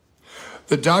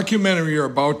The documentary you're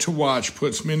about to watch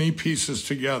puts many pieces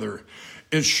together.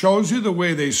 It shows you the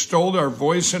way they stole our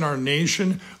voice in our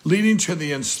nation, leading to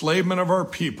the enslavement of our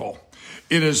people.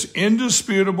 It is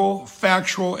indisputable,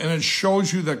 factual, and it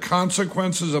shows you the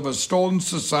consequences of a stolen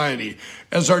society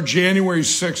as our January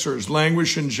 6ers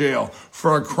languish in jail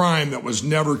for a crime that was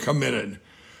never committed.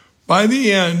 By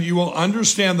the end, you will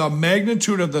understand the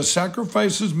magnitude of the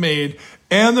sacrifices made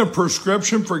and the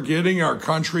prescription for getting our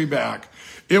country back.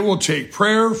 It will take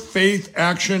prayer, faith,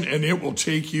 action, and it will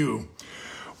take you.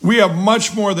 We have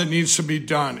much more that needs to be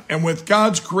done, and with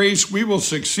God's grace, we will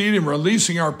succeed in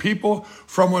releasing our people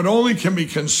from what only can be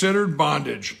considered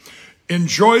bondage.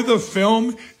 Enjoy the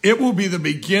film. It will be the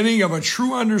beginning of a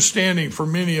true understanding for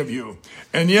many of you,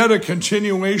 and yet a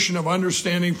continuation of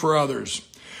understanding for others.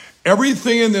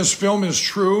 Everything in this film is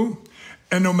true,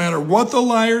 and no matter what the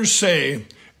liars say,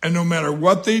 and no matter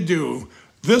what they do,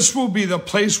 this will be the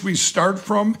place we start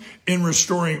from in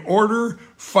restoring order,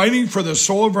 fighting for the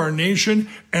soul of our nation,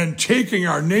 and taking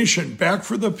our nation back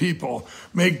for the people.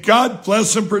 May God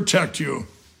bless and protect you.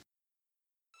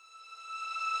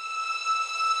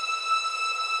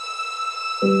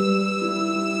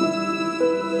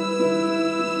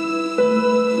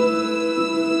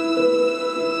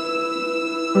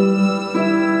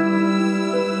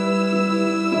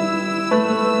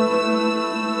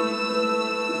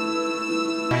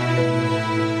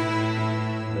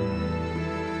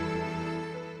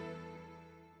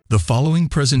 The following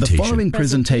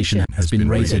presentation has been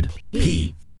rated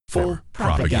P for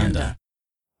propaganda.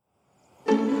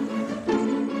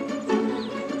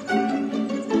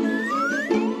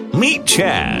 Meet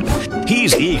Chad.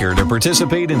 He's eager to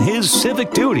participate in his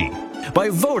civic duty by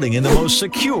voting in the most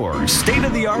secure,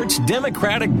 state-of-the-art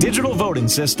democratic digital voting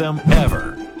system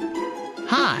ever.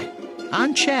 Hi,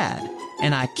 I'm Chad,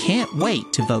 and I can't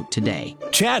wait to vote today.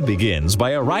 Chad begins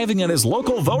by arriving at his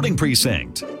local voting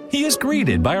precinct. He is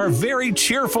greeted by our very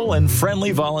cheerful and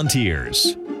friendly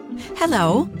volunteers.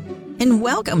 Hello, and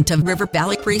welcome to River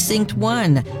Valley Precinct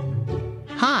 1.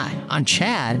 Hi, I'm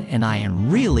Chad, and I am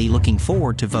really looking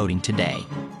forward to voting today.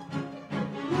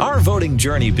 Our voting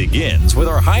journey begins with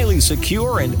our highly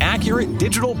secure and accurate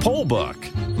digital poll book.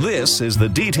 This is the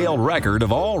detailed record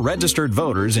of all registered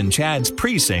voters in Chad's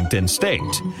precinct and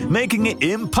state, making it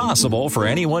impossible for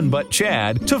anyone but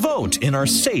Chad to vote in our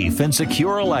safe and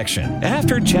secure election.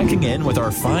 After checking in with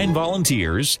our fine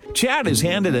volunteers, Chad is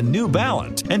handed a new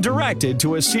ballot and directed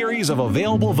to a series of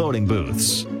available voting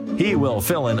booths. He will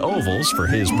fill in ovals for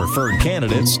his preferred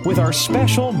candidates with our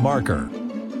special marker.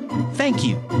 Thank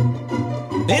you.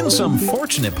 In some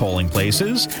fortunate polling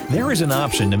places, there is an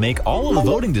option to make all of the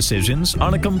voting decisions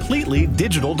on a completely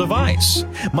digital device,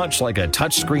 much like a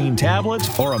touchscreen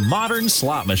tablet or a modern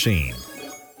slot machine.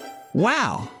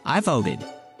 Wow, I voted.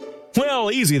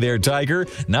 Well, easy there, Tiger.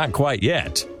 Not quite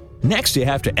yet. Next, you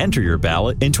have to enter your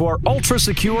ballot into our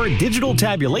ultra-secure digital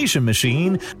tabulation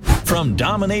machine from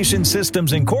Domination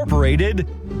Systems Incorporated,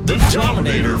 the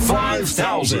Dominator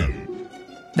 5000.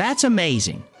 That's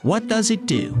amazing. What does it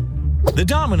do? The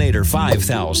Dominator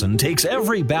 5000 takes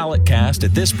every ballot cast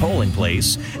at this polling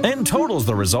place and totals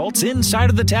the results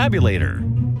inside of the tabulator.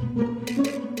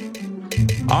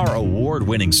 Our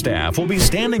award-winning staff will be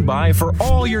standing by for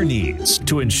all your needs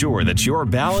to ensure that your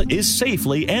ballot is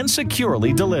safely and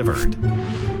securely delivered.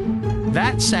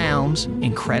 That sounds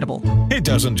incredible. It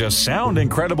doesn't just sound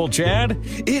incredible, Chad.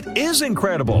 It is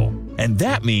incredible. And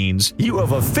that means you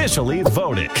have officially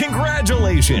voted.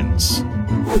 Congratulations!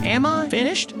 Am I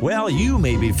finished? Well, you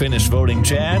may be finished voting,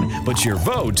 Chad, but your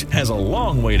vote has a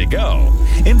long way to go.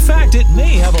 In fact, it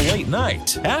may have a late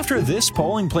night. After this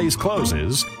polling place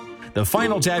closes, the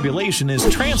final tabulation is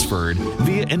transferred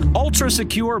via an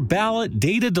ultra-secure ballot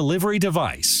data delivery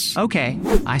device. Okay,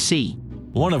 I see.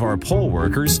 One of our poll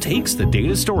workers takes the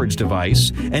data storage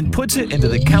device and puts it into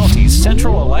the county's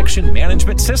central election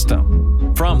management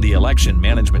system. From the election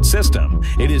management system,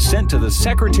 it is sent to the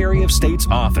Secretary of State's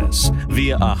office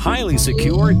via a highly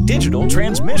secure digital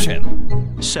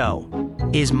transmission. So,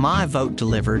 is my vote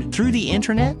delivered through the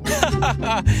internet?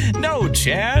 No,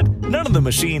 Chad. None of the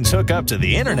machines hook up to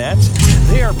the internet.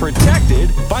 They are protected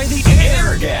by the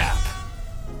air gap.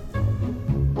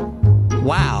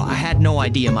 Wow, I had no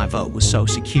idea my vote was so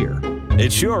secure.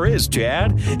 It sure is,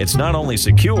 Chad. It's not only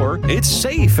secure, it's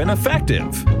safe and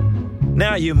effective.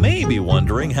 Now, you may be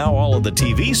wondering how all of the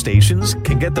TV stations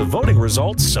can get the voting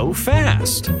results so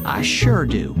fast. I sure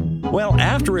do. Well,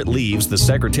 after it leaves the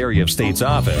Secretary of State's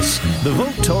office, the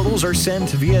vote totals are sent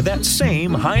via that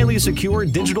same highly secure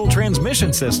digital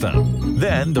transmission system.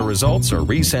 Then the results are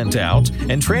resent out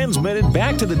and transmitted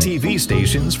back to the TV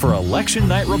stations for election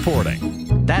night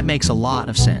reporting. That makes a lot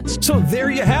of sense. So there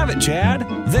you have it, Chad.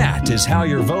 That is how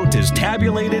your vote is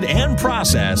tabulated and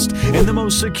processed in the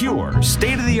most secure,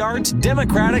 state-of-the-art,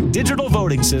 democratic digital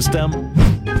voting system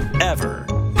ever.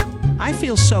 I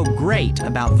feel so great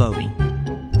about voting.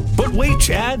 But wait,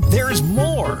 Chad, there's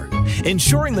more.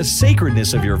 Ensuring the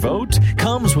sacredness of your vote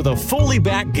comes with a fully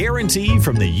backed guarantee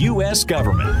from the U.S.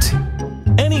 government.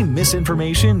 Any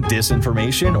misinformation,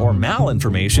 disinformation, or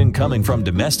malinformation coming from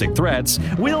domestic threats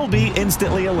will be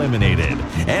instantly eliminated,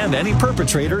 and any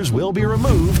perpetrators will be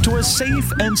removed to a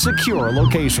safe and secure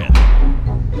location.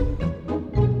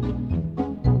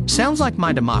 Sounds like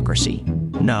my democracy.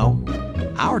 No,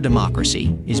 our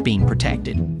democracy is being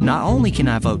protected. Not only can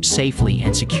I vote safely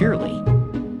and securely,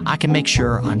 I can make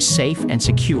sure I'm safe and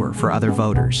secure for other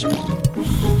voters.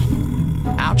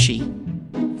 Ouchie.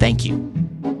 Thank you.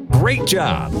 Great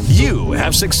job! You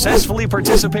have successfully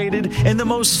participated in the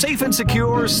most safe and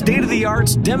secure,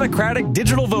 state-of-the-art, democratic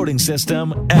digital voting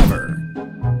system ever.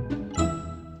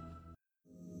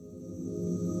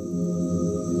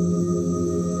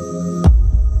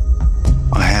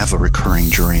 I have a recurring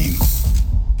dream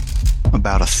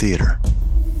about a theater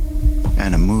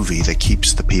and a movie that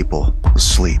keeps the people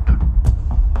asleep.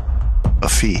 A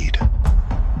feed.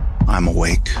 I'm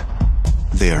awake.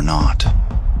 They are not.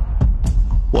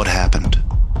 What happened?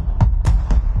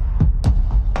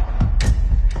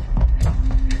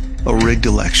 A rigged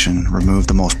election removed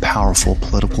the most powerful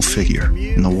political figure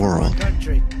in the world.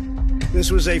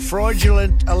 This was a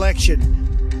fraudulent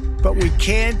election, but we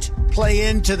can't play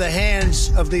into the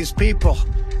hands of these people.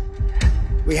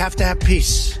 We have to have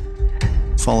peace.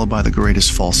 Followed by the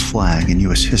greatest false flag in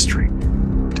U.S. history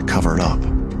to cover it up.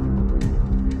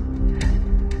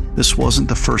 This wasn't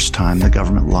the first time the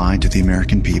government lied to the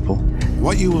American people.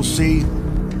 What you will see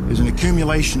is an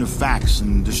accumulation of facts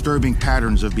and disturbing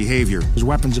patterns of behavior. There's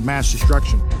weapons of mass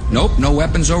destruction. Nope, no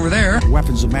weapons over there.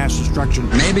 Weapons of mass destruction.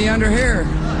 Maybe under here.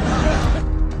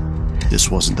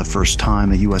 This wasn't the first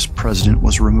time a U.S. president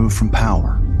was removed from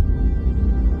power,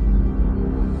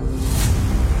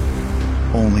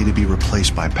 only to be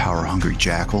replaced by power-hungry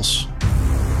jackals,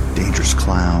 dangerous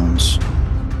clowns,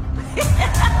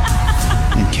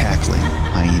 and cackling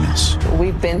hyenas.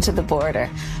 We've been to the border.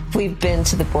 We've been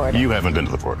to the border. You haven't been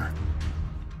to the border.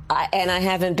 And I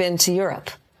haven't been to Europe.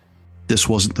 This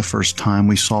wasn't the first time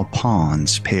we saw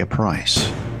pawns pay a price,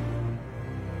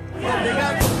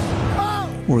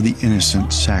 or the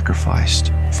innocent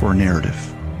sacrificed for a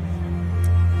narrative.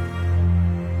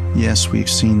 Yes, we've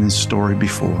seen this story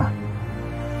before,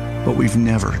 but we've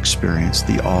never experienced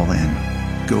the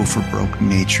all-in, go-for-broke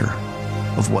nature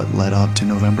of what led up to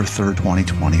November 3rd,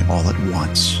 2020 all at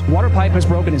once. Water pipe has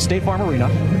broken in State Farm Arena.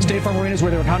 State Farm Arena is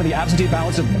where they were counting the absentee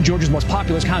ballots of Georgia's most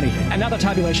populous county, and now the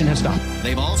tabulation has stopped.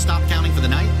 They've all stopped counting for the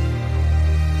night?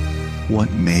 What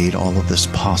made all of this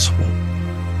possible?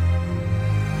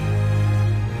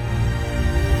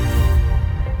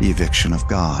 The eviction of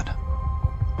God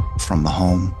from the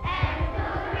home,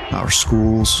 our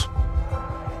schools,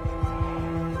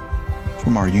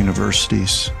 from our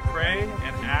universities. Pray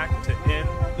and act to end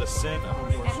the sin of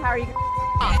abortion. And how are you?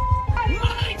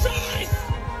 My choice!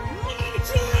 My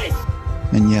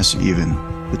choice! And yes, even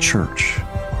the church.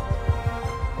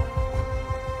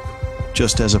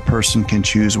 Just as a person can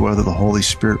choose whether the Holy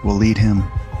Spirit will lead him,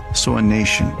 so a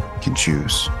nation can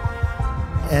choose.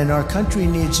 And our country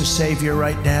needs a savior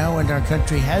right now, and our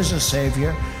country has a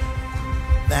savior.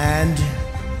 And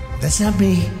that's not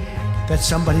me. That's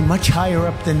somebody much higher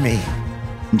up than me.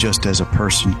 Just as a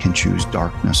person can choose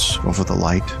darkness over the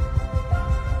light,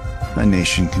 a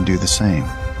nation can do the same.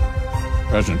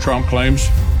 President Trump claims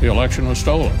the election was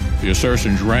stolen. The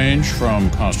assertions range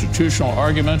from constitutional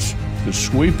arguments to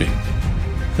sweeping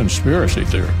conspiracy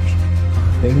theories.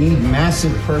 They need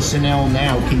massive personnel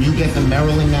now. Can you get the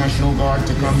Maryland National Guard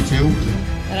to come too?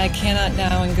 And I cannot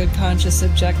now in good conscience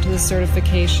object to the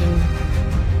certification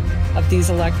of these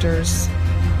electors.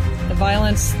 The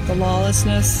violence, the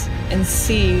lawlessness, and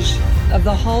siege of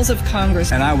the halls of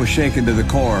Congress. And I was shaken to the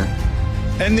core.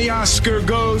 And the Oscar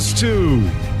goes to...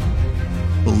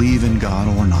 Believe in God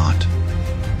or not,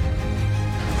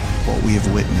 what we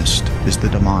have witnessed is the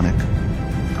demonic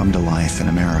come to life in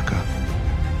America.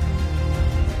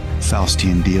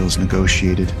 Faustian deals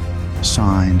negotiated,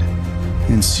 signed,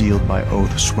 and sealed by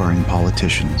oath-swearing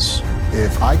politicians.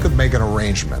 If I could make an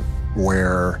arrangement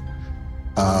where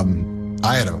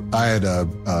I had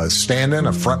a stand-in,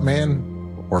 a front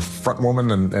man or front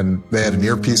woman, and they had an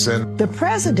earpiece in. The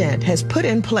president has put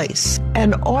in place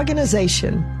an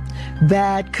organization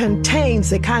that contains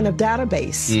the kind of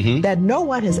database that no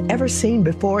one has ever seen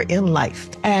before in life.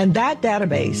 And that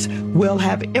database will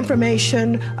have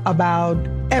information about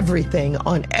everything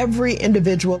on every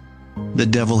individual. The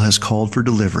devil has called for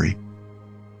delivery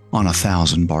on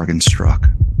 1,000 bargains struck.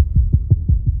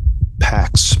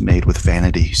 Pacts made with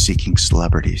vanity-seeking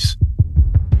celebrities.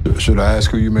 Should I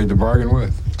ask who you made the bargain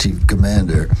with? Chief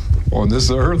Commander. On this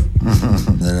earth?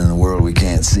 Then in a world we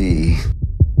can't see.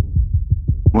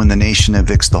 When the nation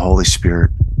evicts the Holy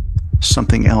Spirit,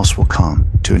 something else will come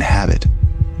to inhabit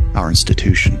our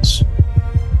institutions.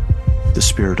 The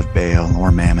spirit of Baal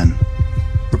or Mammon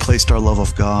replaced our love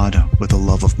of God with a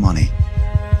love of money.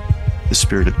 The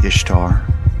spirit of Ishtar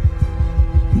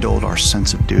dulled our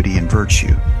sense of duty and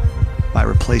virtue by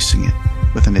replacing it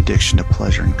with an addiction to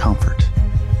pleasure and comfort.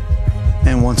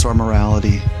 And once our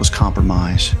morality was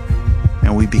compromised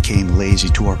and we became lazy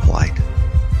to our plight,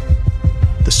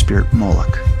 the spirit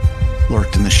Moloch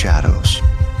lurked in the shadows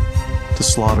to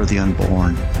slaughter the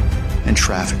unborn and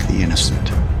traffic the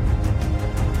innocent.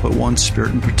 But one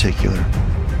spirit in particular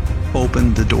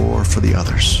opened the door for the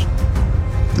others,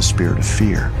 the spirit of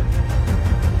fear.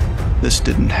 This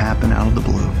didn't happen out of the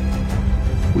blue.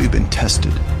 We've been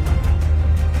tested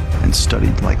and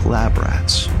studied like lab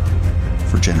rats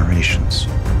for generations.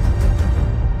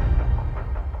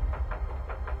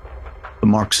 The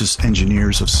Marxist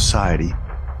engineers of society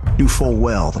knew full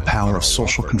well the power of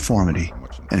social conformity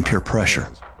and peer pressure.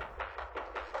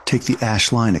 Take the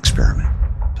Ash Line experiment.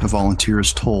 A volunteer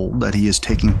is told that he is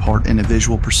taking part in a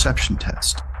visual perception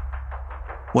test.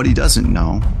 What he doesn't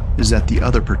know is that the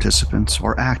other participants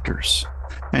are actors,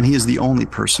 and he is the only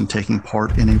person taking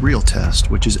part in a real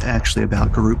test, which is actually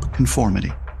about group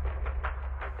conformity.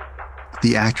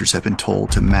 The actors have been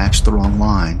told to match the wrong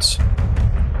lines.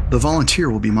 The volunteer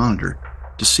will be monitored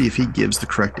to see if he gives the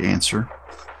correct answer,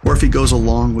 or if he goes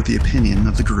along with the opinion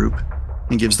of the group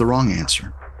and gives the wrong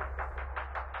answer.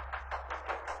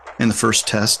 In the first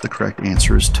test, the correct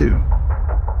answer is 2. 1.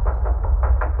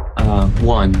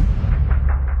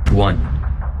 1.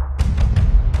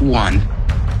 1.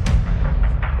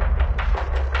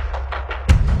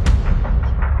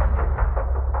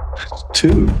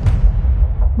 2.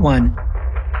 1.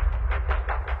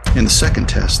 In the second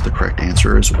test, the correct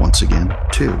answer is once again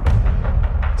 2.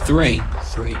 3.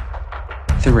 3.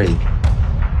 3.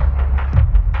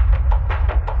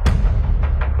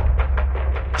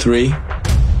 3.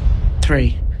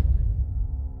 3.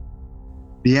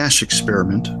 The Ash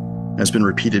experiment has been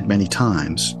repeated many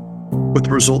times, with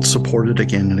the results supported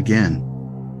again and again.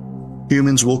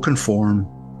 Humans will conform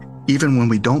even when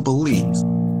we don't believe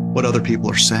what other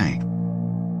people are saying.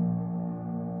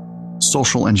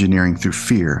 Social engineering through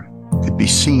fear could be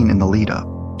seen in the lead-up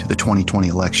to the 2020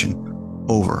 election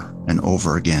over and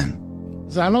over again.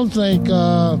 I don't think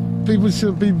people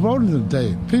should be voting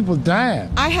today. People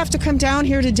dying. I have to come down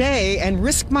here today and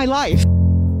risk my life.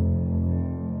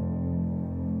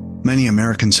 Many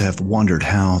Americans have wondered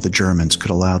how the Germans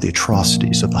could allow the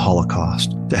atrocities of the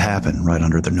Holocaust to happen right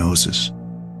under their noses.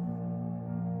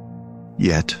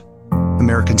 Yet,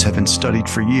 Americans have been studied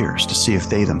for years to see if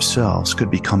they themselves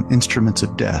could become instruments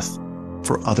of death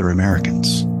for other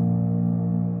Americans.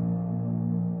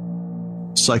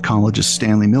 Psychologist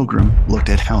Stanley Milgram looked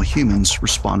at how humans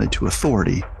responded to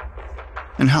authority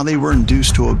and how they were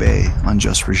induced to obey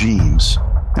unjust regimes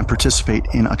and participate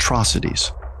in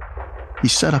atrocities. He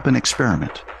set up an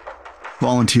experiment.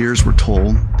 Volunteers were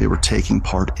told they were taking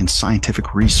part in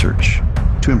scientific research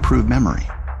to improve memory.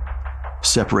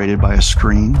 Separated by a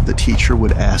screen, the teacher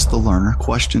would ask the learner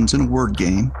questions in a word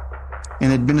game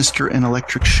and administer an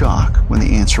electric shock when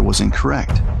the answer was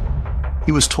incorrect.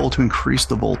 He was told to increase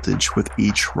the voltage with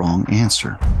each wrong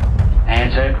answer.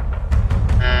 Answer.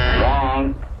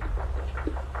 Wrong.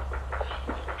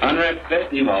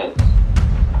 150 volts.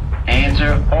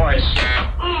 Answer, horse.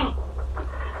 Oh.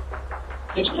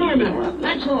 Experiment.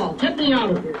 That's all. Get me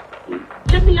out of here.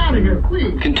 Get me out of here,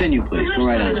 please. Continue, please. Go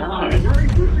right on. I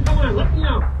refuse to go on. Let me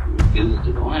out.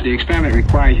 The experiment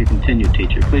requires you continue,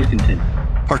 teacher. Please continue.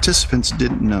 Participants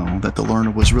didn't know that the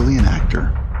learner was really an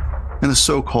actor, and the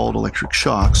so-called electric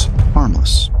shocks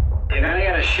harmless. You've only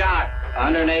got a shock,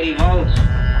 180 volts.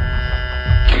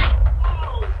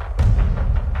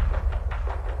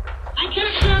 I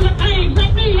can't stand the pain.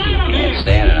 Let me out of here.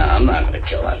 Stand it. I'm not going to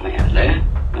kill that man, eh?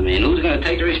 I mean, who's going to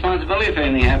take the responsibility if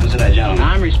anything happens to that gentleman?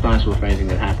 I'm responsible for anything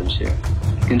that happens here.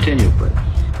 Continue, please.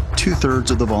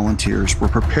 2/3 of the volunteers were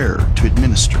prepared to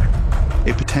administer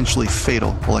a potentially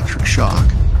fatal electric shock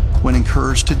when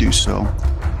encouraged to do so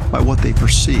by what they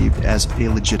perceived as a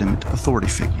legitimate authority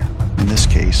figure. In this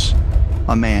case,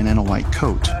 a man in a white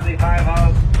coat. 75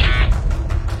 volts.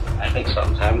 I think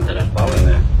something's happened to that fellow in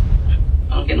there.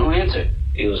 I don't get no answer.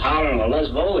 He was hollering with less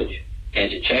voltage.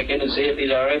 Can't you check in and see if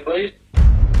he's all right, please?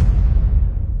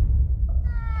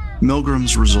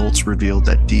 Milgram's results revealed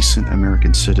that decent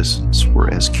American citizens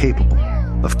were as capable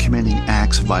of committing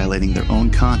acts violating their own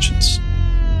conscience,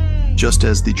 just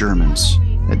as the Germans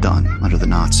had done under the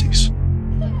Nazis.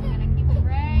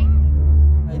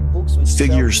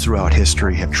 Figures throughout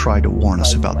history have tried to warn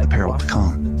us about the peril to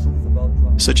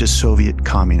come, such as Soviet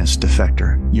communist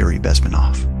defector Yuri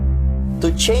Bezmenov.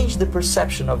 To change the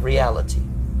perception of reality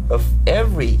of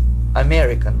every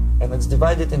American, and it's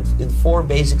divided in 4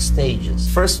 basic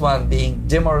stages. First one being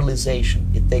demoralization.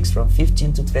 It takes from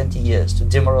 15 to 20 years to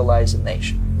demoralize a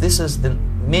nation. This is the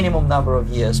minimum number of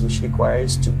years which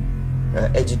requires to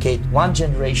educate one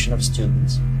generation of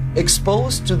students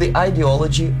exposed to the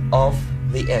ideology of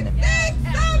the enemy.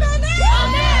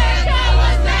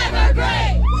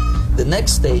 The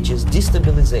next stage is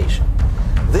destabilization.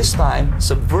 This time,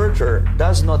 subverter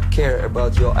does not care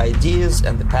about your ideas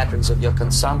and the patterns of your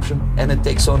consumption, and it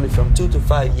takes only from 2 to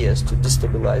 5 years to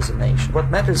destabilize a nation. What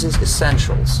matters is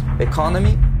essentials: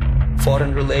 economy,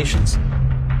 foreign relations,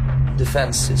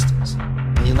 defense systems.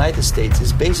 The United States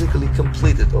is basically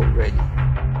completed already.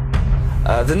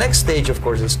 The next stage, of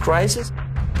course, is crisis.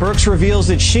 Birx reveals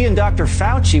that she and Dr.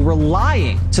 Fauci were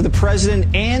lying to the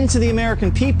president and to the American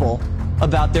people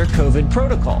about their COVID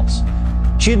protocols.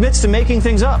 She admits to making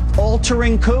things up,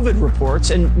 altering COVID reports,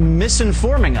 and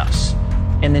misinforming us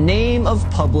in the name of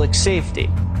public safety.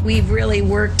 We've really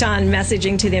worked on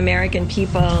messaging to the American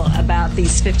people about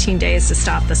these 15 days to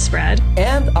stop the spread.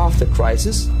 And after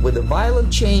crisis, with a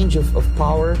violent change of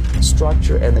power,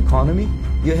 structure, and economy,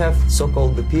 you have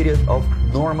so-called the period of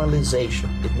normalization.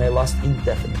 It may last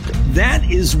indefinitely. That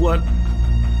is what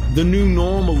the new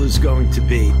normal is going to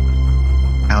be.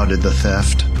 How did the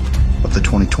theft of the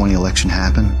 2020 election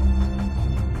happen?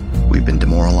 We've been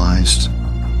demoralized.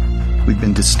 We've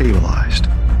been destabilized.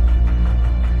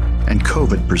 And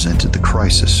COVID presented the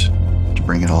crisis to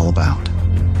bring it all about.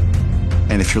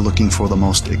 And if you're looking for the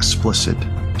most explicit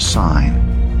sign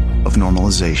of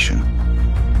normalization,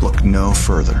 look no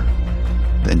further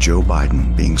than Joe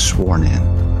Biden being sworn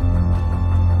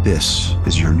in. This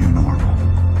is your new normal.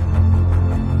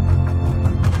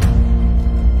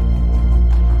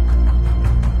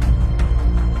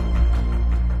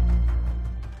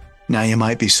 Now you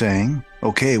might be saying,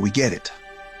 okay, we get it.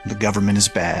 The government is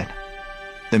bad.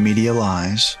 The media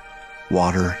lies.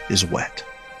 Water is wet.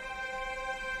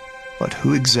 But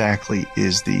who exactly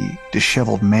is the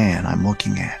disheveled man I'm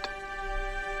looking at?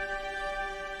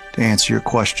 To answer your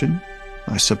question,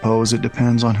 I suppose it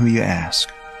depends on who you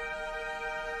ask.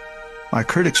 My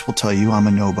critics will tell you I'm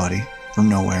a nobody from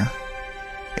nowhere,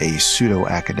 a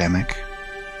pseudo-academic,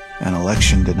 an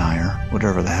election denier,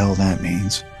 whatever the hell that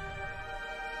means,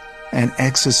 an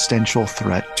existential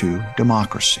threat to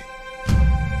democracy.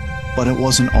 But it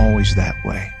wasn't always that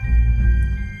way.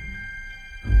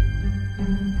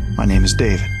 My name is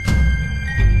David.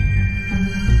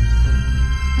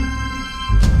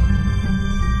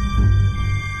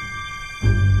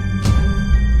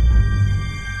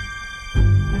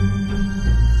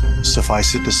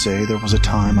 Suffice it to say, there was a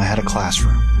time I had a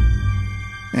classroom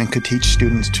and could teach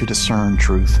students to discern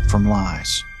truth from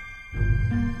lies.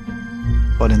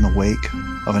 But in the wake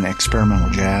of an experimental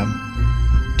jab,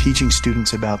 teaching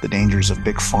students about the dangers of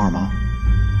big pharma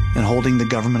and holding the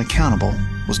government accountable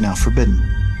was now forbidden.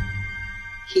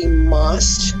 He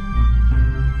must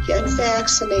get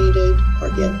vaccinated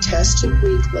or get tested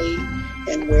weekly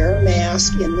and wear a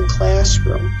mask in the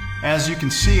classroom. As you can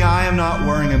see, I am not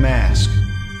wearing a mask.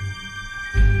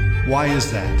 Why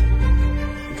is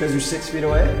that? Because you're 6 feet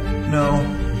away? No,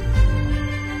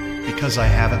 because I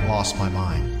haven't lost my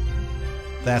mind.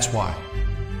 That's why.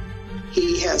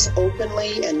 He has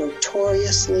openly and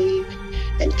notoriously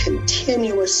and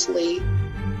continuously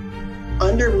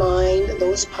undermined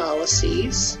those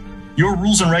policies. Your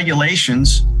rules and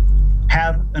regulations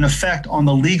have an effect on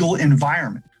the legal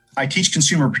environment. I teach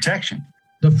consumer protection.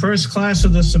 The first class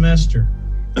of the semester.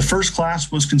 The first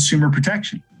class was consumer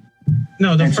protection.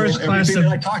 No, the first class everything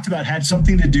that I talked about had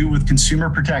something to do with consumer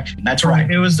protection. That's right.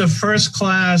 It was the first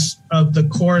class of the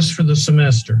course for the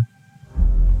semester.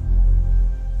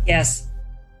 Yes.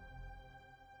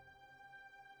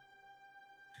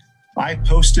 I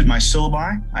posted my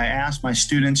syllabi. I asked my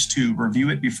students to review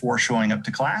it before showing up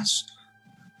to class.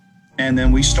 And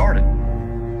then we started.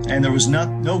 And there was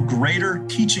no greater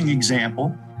teaching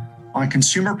example on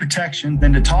consumer protection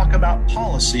than to talk about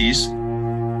policies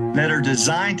that are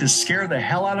designed to scare the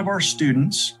hell out of our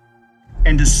students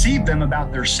and deceive them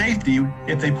about their safety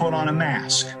if they put on a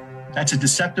mask. That's a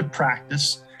deceptive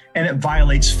practice, and it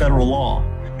violates federal law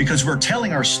because we're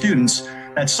telling our students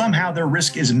that somehow their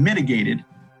risk is mitigated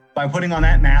by putting on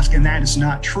that mask, and that is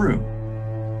not true.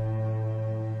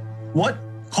 What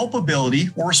culpability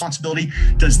or responsibility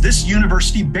does this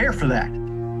university bear for that?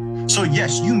 So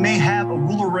yes, you may have a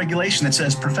rule or regulation that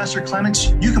says, Professor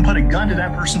Clements, you can put a gun to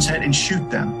that person's head and shoot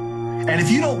them. And if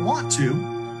you don't want to,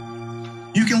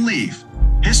 you can leave.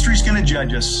 History's going to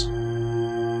judge us.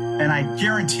 And I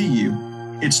guarantee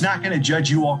you, it's not going to judge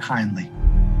you all kindly.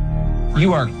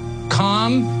 You are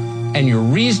calm and you're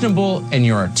reasonable and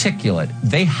you're articulate.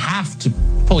 They have to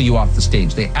pull you off the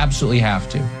stage. They absolutely have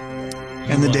to.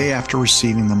 And the day after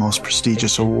receiving the most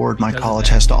prestigious award my college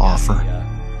has to offer,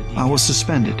 I was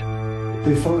suspended.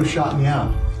 They photoshopped me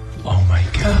out. Oh my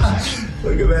gosh.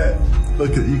 Look at that.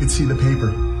 Look at, you can see the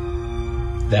paper.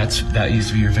 That used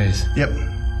to be your face. Yep.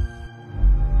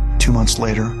 2 months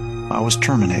later, I was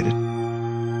terminated.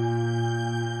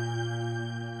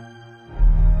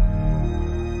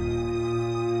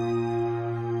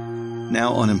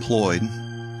 Now unemployed,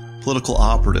 political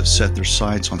operatives set their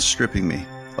sights on stripping me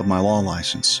of my law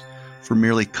license for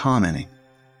merely commenting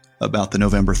about the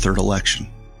November 3rd election.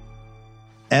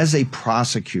 As a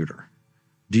prosecutor,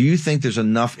 do you think there's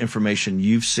enough information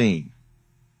you've seen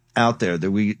out there that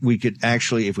we could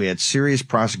actually, if we had serious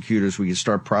prosecutors, we could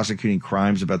start prosecuting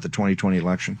crimes about the 2020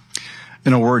 election?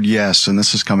 In a word, yes. And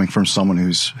this is coming from someone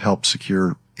who's helped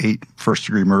secure 8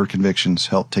 first-degree murder convictions,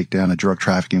 helped take down a drug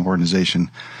trafficking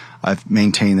organization. I've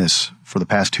maintained this for the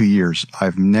past 2 years.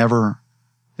 I've never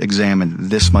examined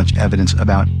this much evidence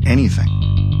about anything.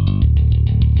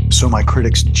 So my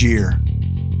critics jeer,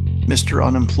 Mr.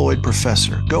 Unemployed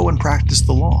Professor, go and practice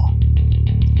the law.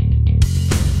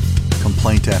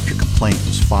 Complaint after complaint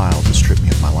was filed to strip me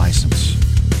of my license.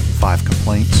 5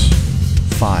 complaints,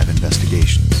 5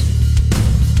 investigations.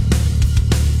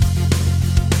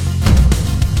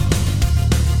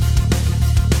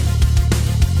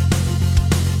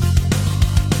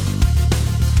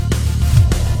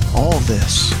 All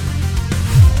this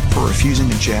for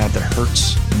refusing a jab that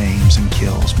hurts, maims, and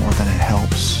kills more than it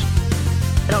helps.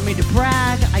 I don't mean to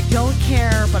brag, I don't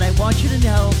care, but I want you to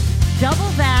know, double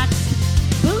vax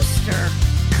booster,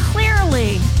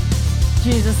 clearly,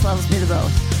 Jesus loves me the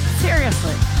most.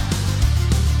 Seriously.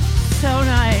 So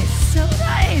nice, so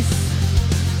nice.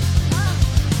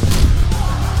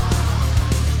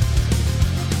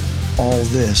 All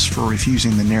this for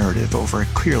refusing the narrative over a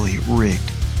clearly rigged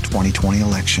 2020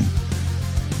 election.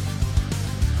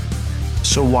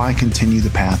 So why continue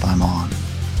the path I'm on?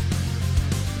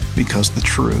 Because the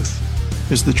truth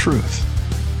is the truth.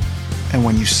 And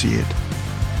when you see it,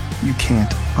 you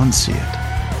can't unsee it.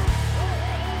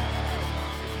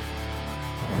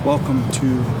 Welcome to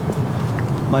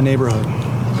my neighborhood.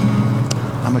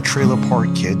 I'm a trailer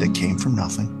park kid that came from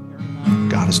nothing,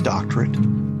 got his doctorate,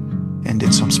 and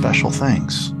did some special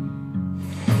things.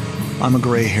 I'm a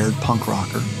gray-haired punk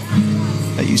rocker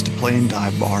that used to play in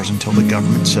dive bars until the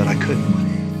government said I couldn't.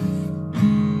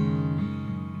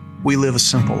 We live a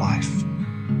simple life.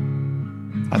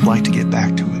 I'd like to get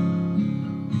back to it.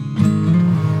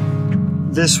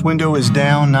 This window is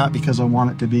down, not because I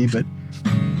want it to be, but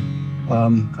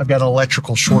I've got an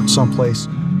electrical short someplace.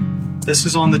 This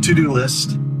is on the to-do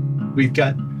list. We've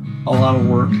got a lot of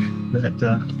work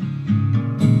that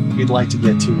we'd like to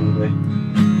get to today.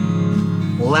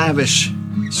 Lavish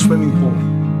swimming pool.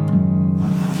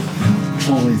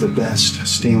 Only the best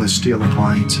stainless steel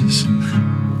appliances.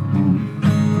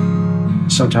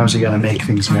 Sometimes you gotta make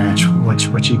things match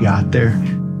what you got there.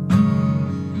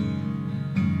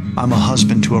 I'm a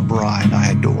husband to a bride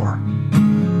I adore.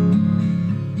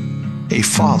 A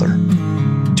father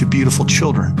to beautiful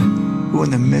children who,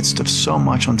 in the midst of so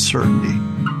much uncertainty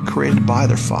created by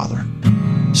their father,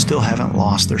 still haven't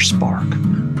lost their spark,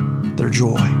 their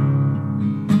joy.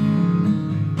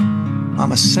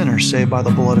 I'm a sinner saved by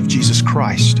the blood of Jesus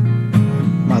Christ,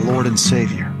 my Lord and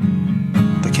Savior,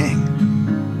 the King.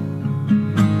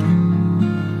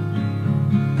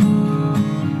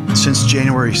 Since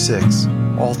January 6th,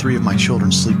 all 3 of my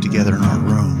children sleep together in our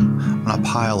room on a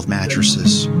pile of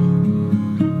mattresses.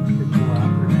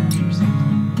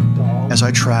 As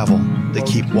I travel, they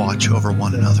keep watch over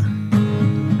one another.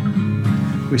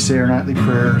 We say our nightly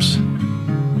prayers.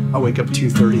 I wake up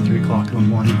 2:30, 3 o'clock in the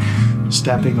morning,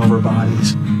 stepping over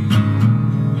bodies.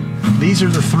 These are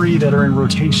the 3 that are in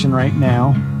rotation right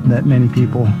now that many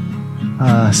people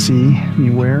see me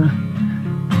wear.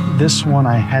 This one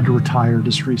I had to retire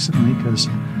just recently because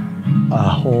a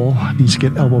hole needs to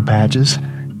get elbow badges.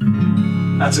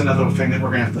 That's another thing that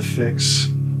we're gonna have to fix.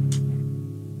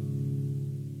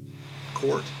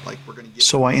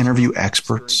 So I interview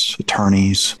experts,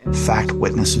 attorneys, fact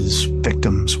witnesses,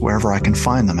 victims, wherever I can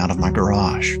find them out of my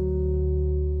garage.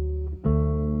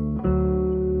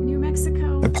 New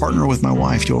Mexico. I partner with my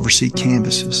wife to oversee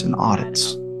canvasses and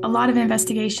audits, a lot of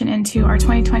investigation into our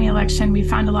 2020 election. We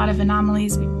found a lot of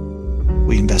anomalies.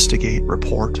 We investigate,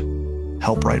 report,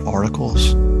 help write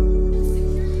articles,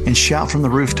 and shout from the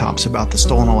rooftops about the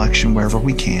stolen election wherever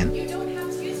we can,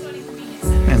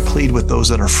 and plead with those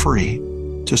that are free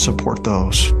to support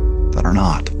those that are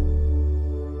not.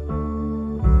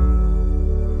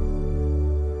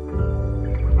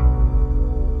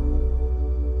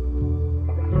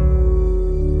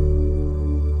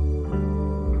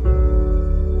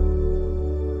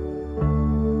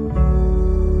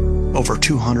 Over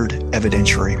 200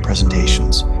 evidentiary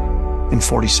presentations in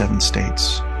 47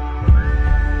 states.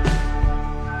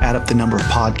 Add up the number of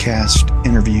podcasts,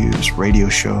 interviews, radio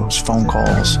shows, phone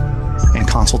calls, and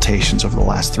consultations over the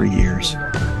last 3 years,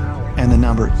 and the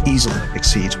number easily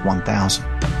exceeds 1,000.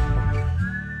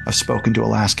 I've spoken to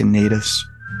Alaskan natives,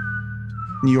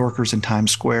 New Yorkers in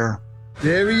Times Square.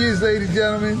 There he is, ladies and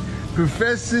gentlemen,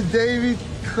 Professor David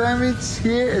Clements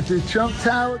here at the Trump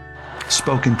Tower.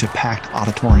 Spoken to packed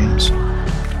auditoriums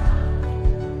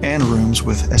and rooms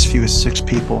with as few as 6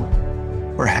 people,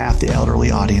 where half the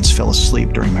elderly audience fell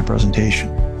asleep during my presentation.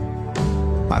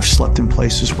 I've slept in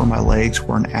places where my legs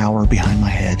were an hour behind my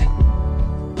head.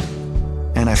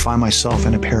 And I find myself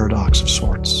in a paradox of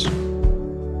sorts.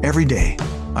 Every day,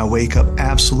 I wake up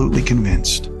absolutely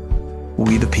convinced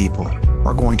we, the people,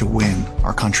 are going to win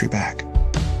our country back.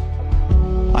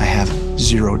 I have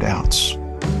zero doubts.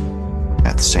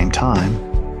 At the same time,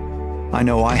 I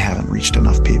know I haven't reached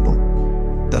enough people,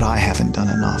 that I haven't done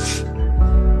enough,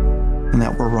 and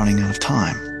that we're running out of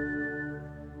time.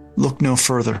 Look no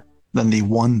further than the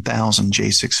 1,000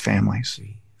 J6 families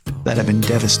that have been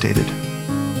devastated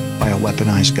by a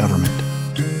weaponized government.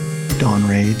 Dawn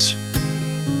raids,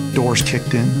 doors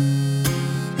kicked in,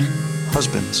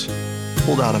 husbands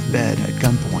pulled out of bed at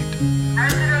gunpoint.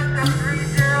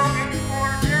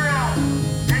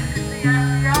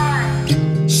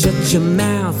 Shut your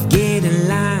mouth, get in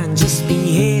line, just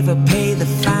behave or pay the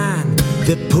fine.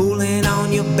 They're pulling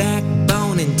on your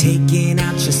backbone and taking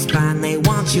out your spine. They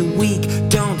want you weak,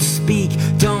 don't speak,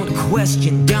 don't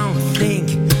question, don't think.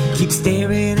 Keep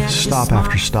staring at stop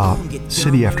after stop,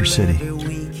 city after city.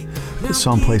 But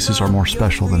some places are more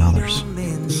special than others.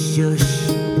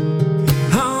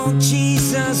 Oh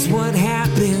Jesus, what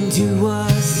happened to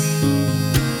us?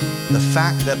 The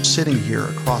fact that I'm sitting here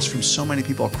across from so many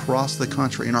people across the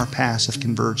country in our past have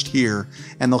converged here,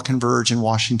 and they'll converge in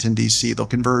Washington, D.C., they'll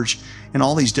converge in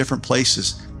all these different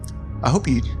places. I hope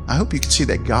you can see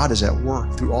that God is at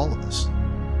work through all of this.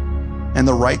 And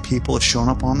the right people have shown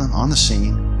up on the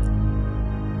scene,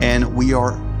 and we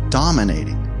are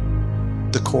dominating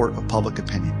the court of public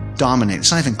opinion. Dominating.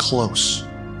 It's not even close.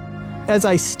 As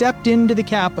I stepped into the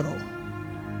Capitol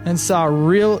and saw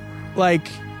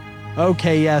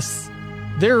okay, yes,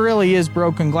 there really is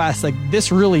broken glass. Like, this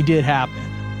really did happen.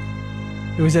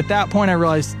 It was at that point I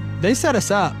realized they set us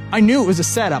up. I knew it was a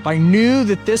setup. I knew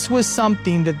that this was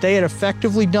something that they had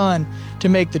effectively done to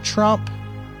make the Trump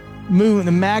movement,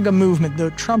 the MAGA movement,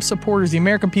 the Trump supporters, the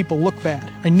American people look bad.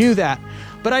 I knew that.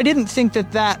 But I didn't think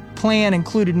that that plan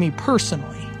included me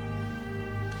personally.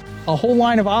 A whole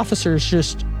line of officers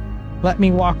just let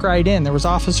me walk right in. There was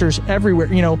officers everywhere,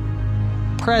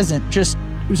 present, just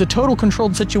it was a total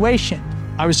controlled situation.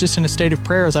 I was just in a state of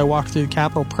prayer as I walked through the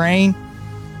Capitol praying.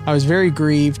 I was very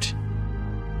grieved.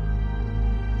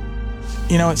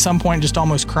 At some point just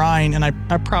almost crying, and I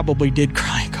probably did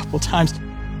cry a couple times.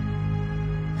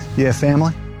 You have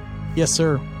family? Yes,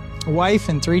 sir. A wife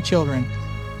and 3 children.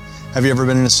 Have you ever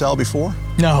been in a cell before?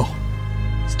 No.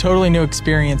 It's a totally new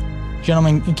experience.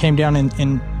 Gentlemen came down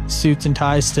in suits and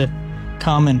ties to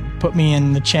come and put me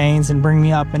in the chains and bring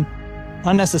me up, and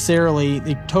unnecessarily,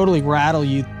 they totally rattle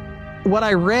you. What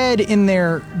I read in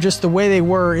there, just the way they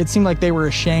were, it seemed like they were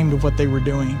ashamed of what they were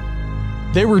doing.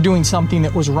 They were doing something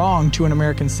that was wrong to an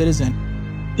American citizen.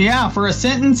 Yeah, for a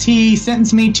sentence, he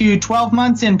sentenced me to 12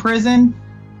 months in prison,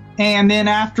 and then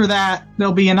after that,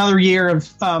 there'll be another year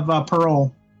of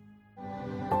parole.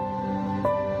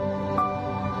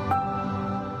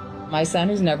 My son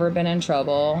has never been in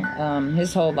trouble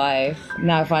his whole life.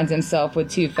 Now finds himself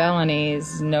with 2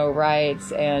 felonies, no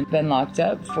rights, and been locked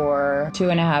up for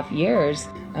 2.5 years.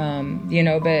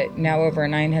 But now over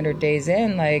 900 days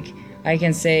in, I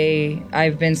can say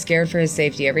I've been scared for his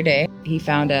safety every day. He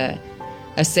found a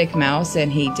sick mouse,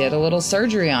 and he did a little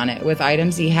surgery on it with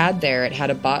items he had there. It had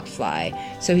a bot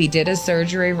fly. So he did his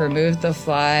surgery, removed the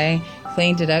fly,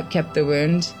 cleaned it up, kept the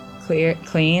wound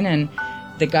clean, and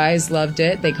the guys loved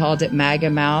it. They called it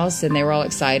MAGA Mouse, and they were all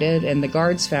excited, and the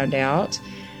guards found out,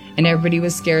 and everybody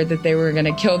was scared that they were going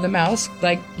to kill the mouse,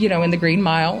 in the Green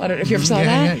Mile. I don't know if you ever saw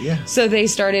that. Yeah. So they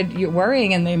started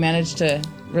worrying, and they managed to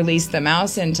release the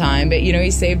mouse in time, but you know,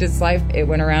 he saved his life. It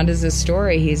went around as a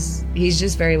story. He's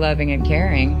just very loving and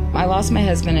caring. I lost my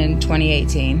husband in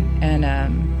 2018, and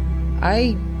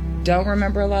I don't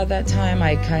remember a lot of that time.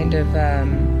 I kind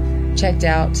of checked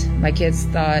out. My kids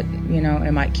thought, you know,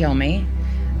 it might kill me.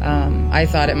 I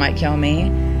thought it might kill me.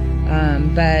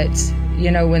 But,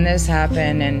 you know, when this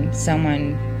happened and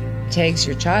someone takes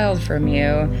your child from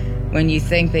you, when you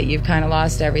think that you've kind of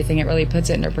lost everything, it really puts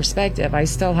it into perspective. I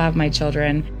still have my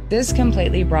children. This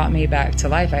completely brought me back to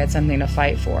life. I had something to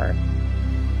fight for.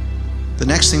 The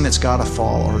next thing that's got to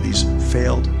fall are these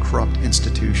failed, corrupt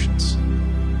institutions.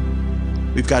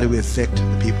 We've got to evict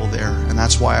the people there, and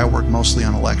that's why I work mostly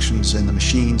on elections and the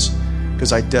machines,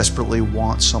 because I desperately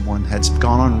want someone that's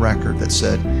gone on record that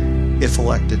said, if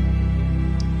elected,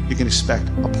 you can expect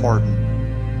a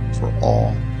pardon for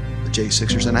all the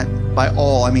J6ers. And by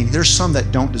all, I mean there's some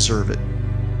that don't deserve it,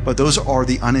 but those are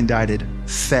the unindicted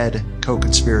Fed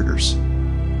co-conspirators.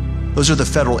 Those are the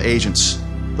federal agents.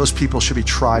 Those people should be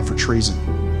tried for treason.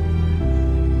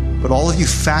 But all of you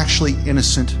factually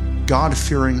innocent,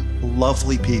 God-fearing,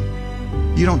 lovely people,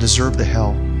 you don't deserve the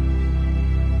hell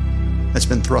that's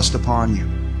been thrust upon you.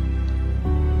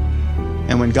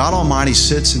 And when God Almighty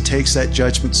sits and takes that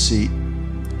judgment seat,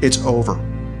 it's over.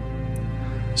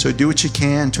 So do what you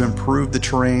can to improve the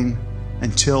terrain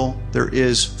until there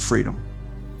is freedom.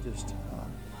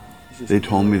 They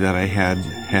told me that I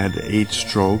had 8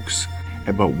 strokes,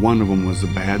 but one of them was a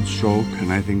bad stroke,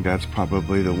 and I think that's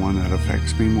probably the one that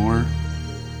affects me more.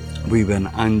 We've been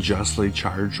unjustly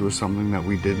charged with something that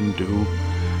we didn't do.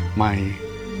 My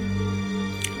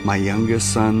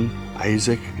youngest son,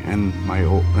 Isaac, and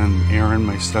Aaron,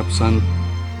 my stepson,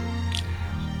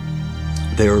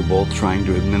 they were both trying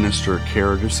to administer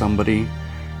care to somebody,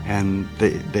 and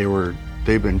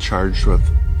they've been charged with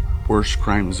worse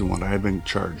crimes than what I've been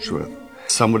charged with.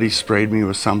 Somebody sprayed me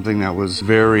with something that was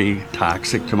very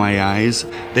toxic to my eyes.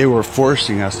 They were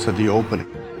forcing us to the opening.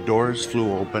 Doors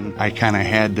flew open. I kind of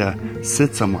had to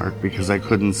sit somewhere because I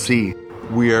couldn't see.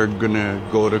 We are gonna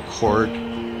go to court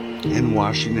in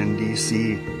Washington,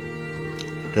 D.C.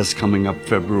 that's coming up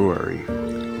February.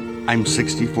 I'm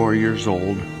 64 years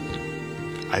old.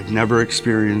 I've never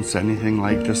experienced anything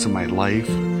like this in my life,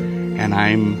 and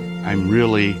I'm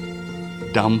really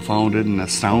dumbfounded and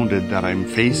astounded that I'm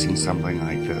facing something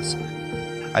like this.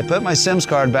 I put my SIMS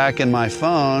card back in my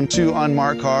phone. 2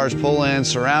 unmarked cars pull in,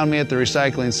 surround me at the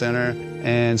recycling center.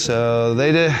 And so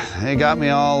they got me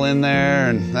all in there,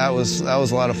 and that was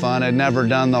a lot of fun. I'd never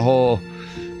done the whole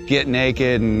get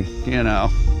naked and, you know,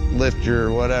 lift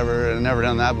your whatever. I'd never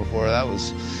done that before. That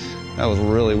was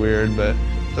really weird, but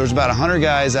there was about 100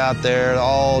 guys out there,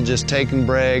 all just taking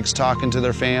breaks, talking to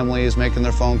their families, making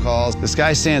their phone calls. This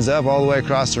guy stands up all the way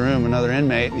across the room, another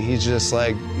inmate, and he's just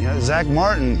like, you know, Zach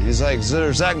Martin. He's like, is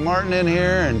there Zach Martin in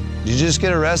here? And did you just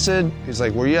get arrested? He's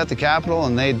like, were you at the Capitol?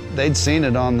 And they'd seen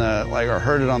it on or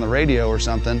heard it on the radio or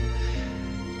something.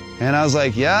 And I was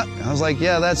like, yeah. I was like,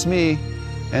 yeah, that's me.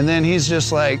 And then he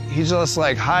just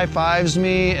high fives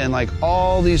me, and like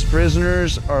all these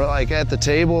prisoners are like at the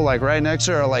table, like right next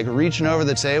to her, are like reaching over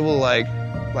the table, like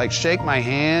shake my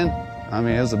hand. I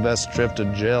mean, it was the best trip to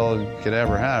jail you could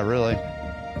ever have, really.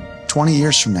 20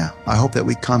 years from now, I hope that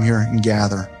we come here and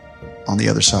gather on the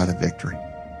other side of victory.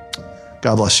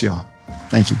 God bless you all.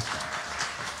 Thank you.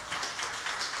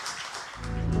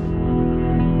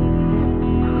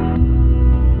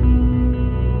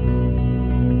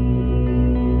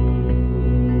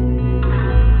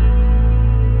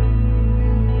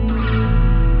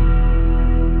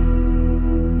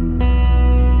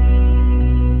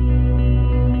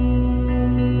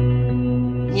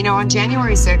 You know, on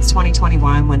January 6,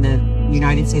 2021, when the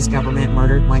United States government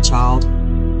murdered my child,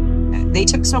 they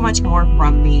took so much more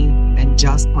from me than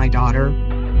just my daughter,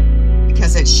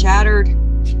 because it shattered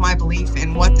my belief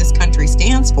in what this country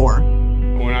stands for.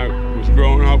 When I was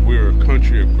growing up, we were a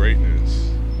country of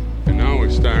greatness, and now we're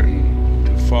starting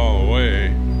to fall away,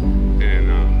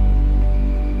 and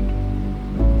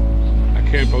I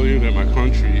can't believe that my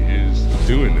country is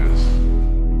doing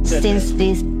this. Since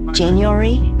this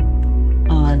January,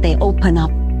 they open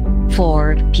up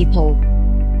for people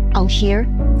out here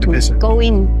to go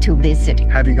in to visit.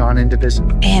 Have you gone in to visit?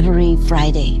 Every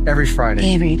Friday. Every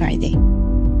Friday? Every Friday.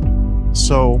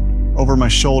 So over my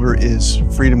shoulder is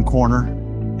Freedom Corner,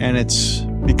 and it's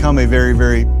become a very,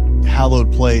 very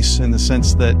hallowed place in the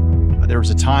sense that there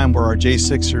was a time where our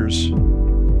J6ers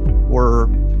were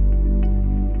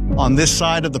on this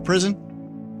side of the prison.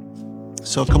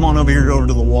 So come on over here, over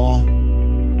to the wall.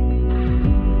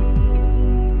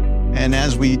 And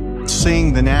as we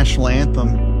sing the national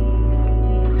anthem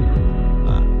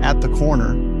at the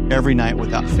corner, every night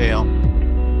without fail.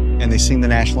 And they sing the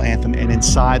national anthem. And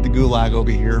inside the gulag over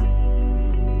here,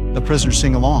 the prisoners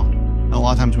sing along. And a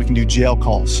lot of times we can do jail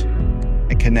calls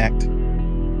and connect.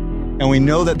 And we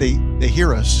know that they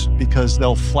hear us because they're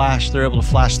able to flash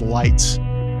the lights.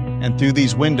 And through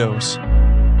these windows,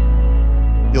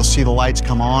 you'll see the lights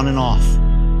come on and off.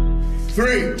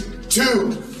 3,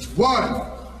 2,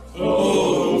 1.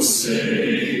 Oh,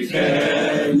 say,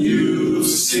 can you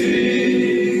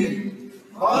see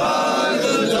by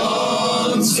the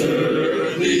dawn's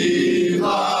early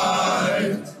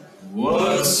light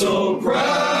what so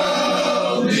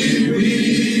proudly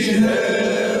we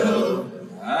hailed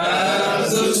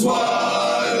as the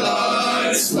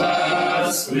twilight's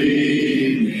last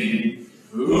gleaming,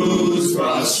 whose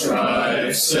broad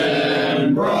stripes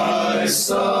and bright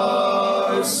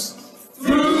stars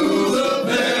through the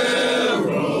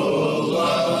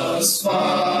perilous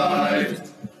fight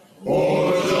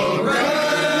o'er the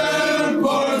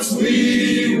ramparts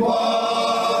we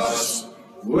watched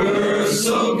were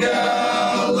so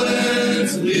gallantly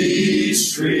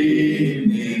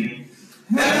streaming,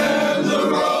 and the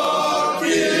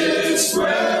rockets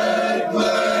spread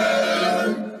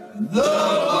glare, the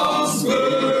bombs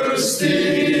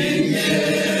bursting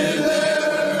in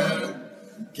air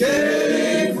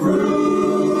gave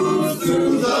proof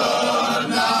through the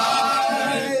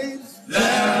night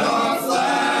that our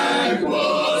flag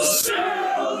was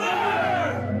still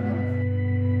there.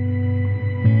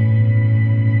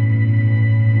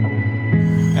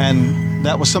 And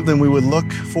that was something we would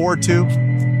look forward to.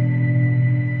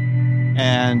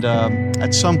 And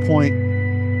at some point,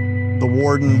 the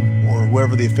warden or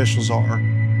whoever the officials are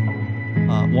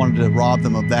wanted to rob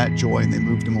them of that joy, and they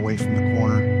moved them away from the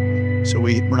corner. So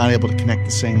we're not able to connect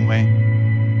the same way.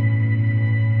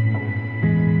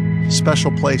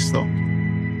 Special place, though.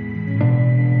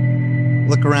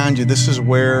 Look around you. This is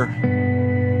where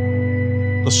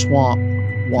the swamp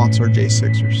wants our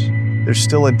J6ers. There's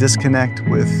still a disconnect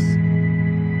with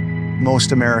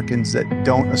most Americans that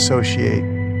don't associate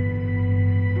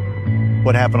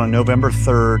what happened on November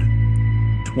 3rd,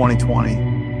 2020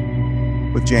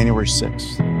 with January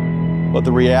 6th. But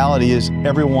the reality is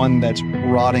everyone that's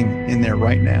rotting in there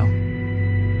right now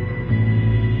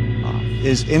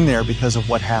is in there because of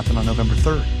what happened on November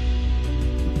 3rd.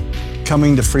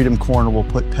 Coming to Freedom Corner will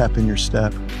put pep in your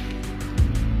step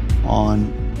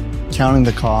on counting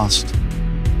the cost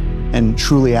and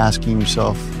truly asking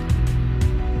yourself,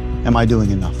 am I doing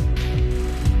enough?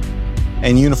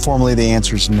 And uniformly, the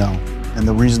answer is no. And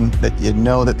the reason that you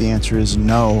know that the answer is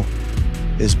no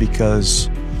is because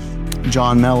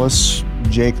John Mellis,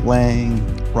 Jake Lang,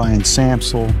 Ryan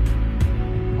Samsel,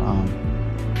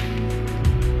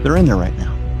 they're in there right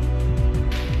now.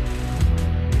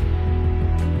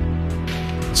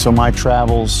 So my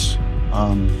travels,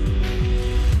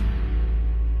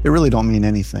 they really don't mean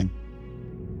anything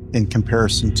in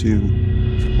comparison to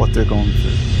what they're going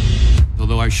through.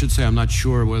 Although I should say I'm not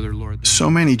sure whether Lord... So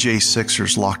many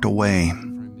J6ers locked away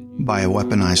by a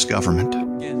weaponized government.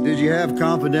 Did you have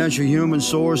confidential human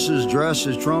sources dressed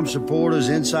as Trump supporters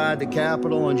inside the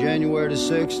Capitol on January the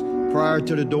 6th prior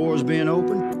to the doors being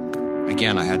opened?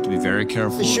 Again, I had to be very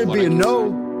careful. It should be a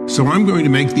no. So I'm going to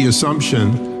make the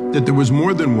assumption that there was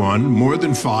more than one, more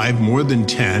than 5, more than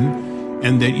 10,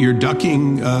 and that you're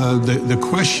ducking the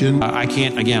question.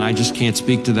 I just can't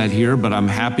speak to that here, but I'm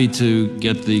happy to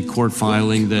get the court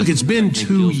filing that... Look, it's been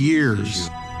 2 years.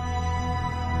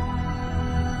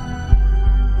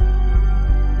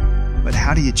 But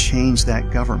how do you change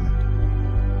that government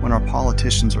when our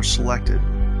politicians are selected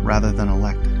rather than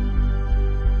elected?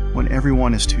 When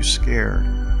everyone is too scared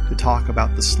to talk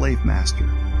about the slave master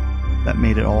that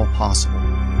made it all possible?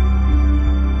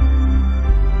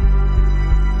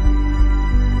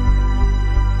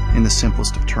 In the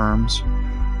simplest of terms,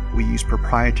 we use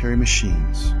proprietary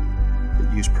machines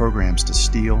that use programs to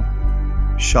steal,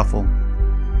 shuffle,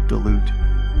 dilute,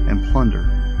 and plunder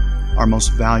our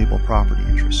most valuable property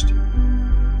interest,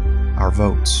 our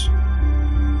votes.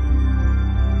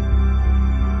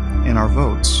 And our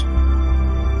votes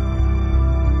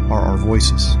are our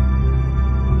voices.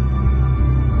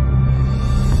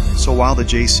 So while the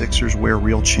J6ers wear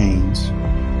real chains,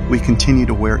 we continue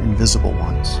to wear invisible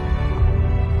ones.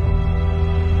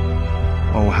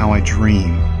 Oh, how I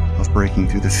dream of breaking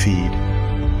through the feed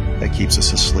that keeps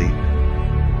us asleep,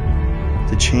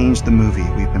 to change the movie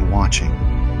we've been watching,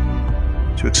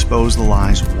 to expose the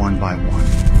lies one by one.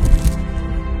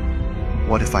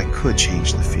 What if I could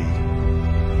change the feed?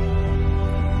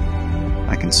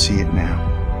 I can see it now.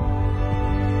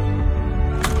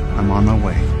 I'm on my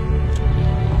way.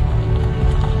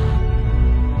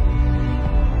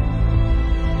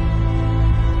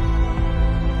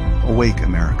 Awake,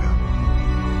 America.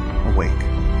 Awake.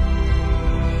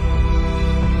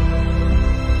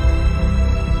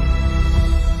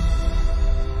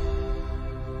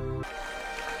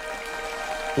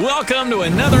 Welcome to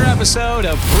another episode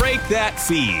of Break That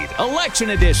Feed, Election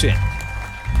Edition.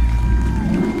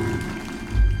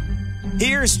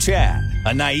 Here's Chad,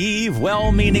 a naive,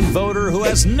 well-meaning voter who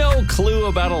has no clue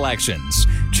about elections.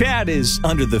 Chad is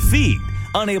under the feed,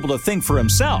 unable to think for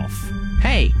himself.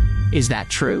 Hey, is that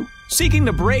true? Seeking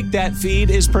to break that feed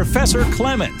is Professor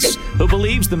Clements, who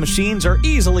believes the machines are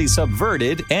easily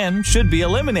subverted and should be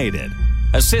eliminated.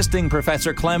 Assisting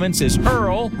Professor Clements is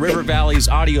Earl, River Valley's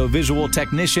audiovisual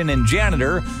technician and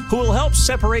janitor, who will help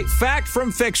separate fact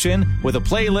from fiction with a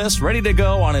playlist ready to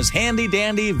go on his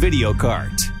handy-dandy video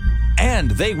cart.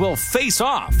 And they will face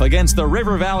off against the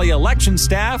River Valley election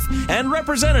staff and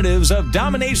representatives of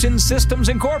Domination Systems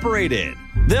Incorporated.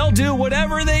 They'll do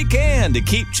whatever they can to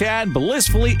keep Chad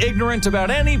blissfully ignorant about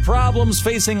any problems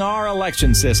facing our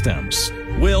election systems.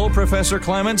 Will Professor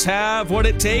Clements have what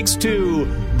it takes to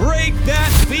break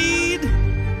that feed?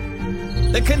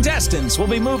 The contestants will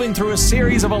be moving through a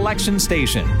series of election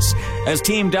stations. As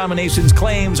Team Domination's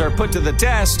claims are put to the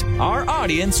test, our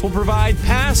audience will provide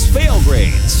pass-fail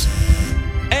grades.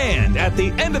 And at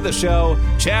the end of the show,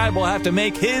 Chad will have to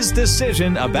make his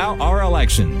decision about our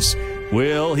elections.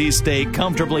 Will he stay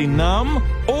comfortably numb,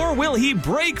 or will he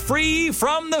break free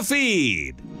from the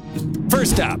feed?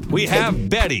 First up, we have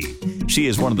Betty. She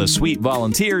is one of the sweet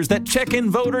volunteers that check in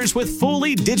voters with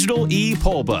fully digital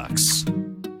e-poll books.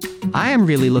 I am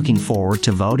really looking forward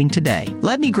to voting today.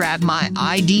 Let me grab my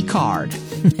ID card.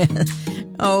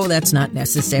 Oh, that's not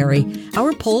necessary.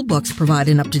 Our poll books provide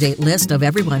an up-to-date list of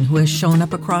everyone who has shown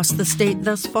up across the state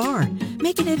thus far,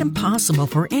 making it impossible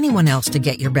for anyone else to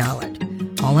get your ballot.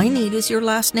 All I need is your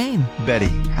last name. Betty,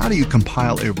 how do you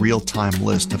compile a real-time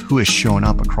list of who has shown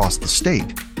up across the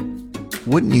state?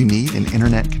 Wouldn't you need an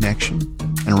internet connection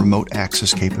and remote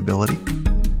access capability?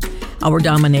 Our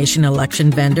Domination election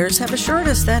vendors have assured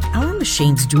us that our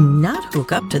machines do not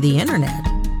hook up to the internet.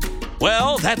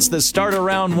 Well, that's the start of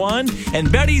round one,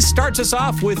 and Betty starts us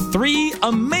off with 3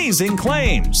 amazing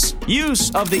claims.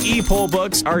 Use of the e-poll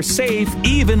books are safe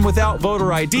even without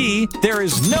voter ID, there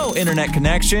is no internet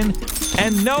connection,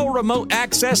 and no remote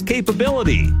access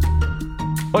capability.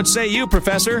 What say you,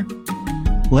 Professor?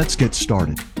 Let's get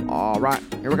started. All right,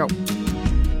 here we go.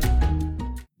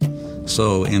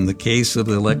 So in the case of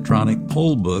the electronic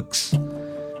poll books,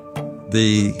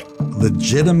 the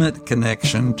legitimate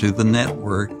connection to the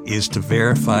network is to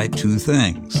verify 2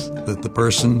 things: that the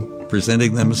person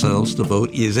presenting themselves to vote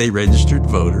is a registered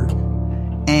voter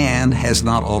and has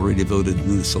not already voted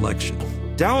in this election.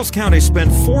 Dallas County spent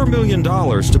 $4 million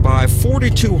to buy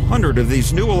 4,200 of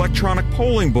these new electronic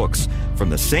polling books from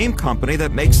the same company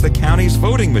that makes the county's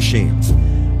voting machines.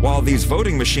 While these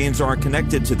voting machines aren't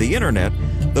connected to the internet,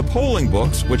 the polling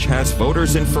books, which has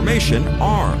voters' information,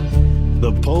 are.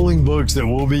 The polling books that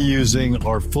we'll be using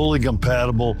are fully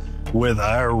compatible with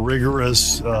our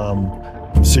rigorous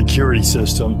security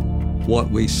system. What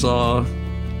we saw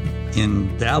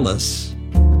in Dallas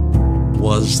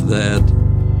was that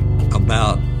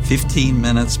about 15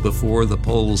 minutes before the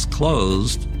polls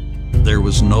closed, there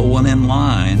was no one in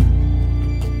line,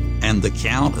 and the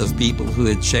count of people who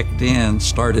had checked in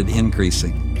started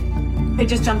increasing. They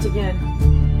just jumped again.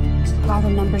 All the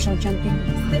numbers are jumping.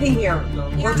 Sitting here,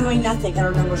 we're doing nothing, and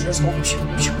our numbers are just going.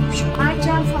 I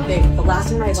jumped. The last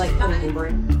time I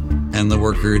unnumbering. And the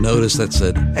worker noticed that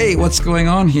said, "Hey, what's going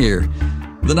on here?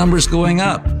 The number's going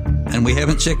up, and we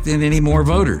haven't checked in any more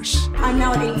voters." I'm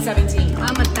now at 817.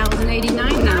 I'm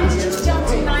 1,089 now. Just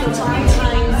jumped 9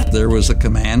 times. There was a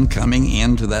command coming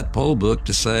into that poll book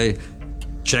to say,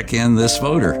 "Check in this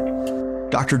voter."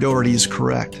 Dr. Doherty is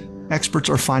correct. Experts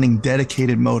are finding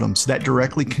dedicated modems that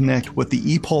directly connect with the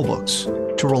e-poll books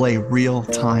to relay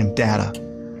real-time data.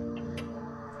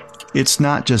 It's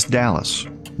not just Dallas,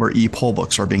 where e-poll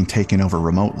books are being taken over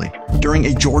remotely. During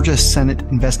a Georgia Senate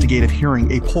investigative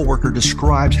hearing, a poll worker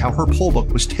describes how her poll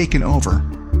book was taken over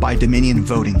by Dominion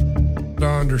Voting.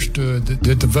 I understood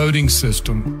that the voting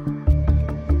system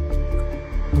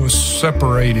was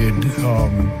separated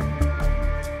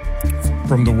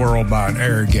from the world by an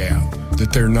air gap,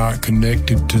 that they're not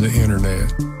connected to the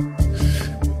internet.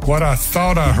 What I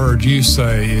thought I heard you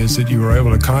say is that you were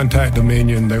able to contact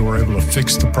Dominion, they were able to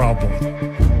fix the problem.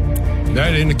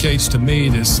 That indicates to me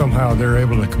that somehow they're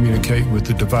able to communicate with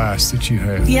the device that you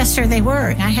have. Yes, sir, they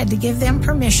were. I had to give them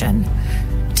permission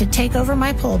to take over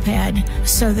my poll pad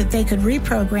so that they could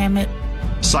reprogram it.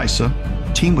 CISA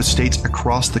teamed with states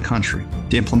across the country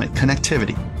to implement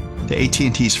connectivity to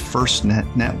AT&T's FirstNet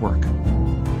network.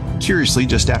 Curiously,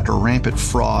 just after rampant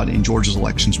fraud in Georgia's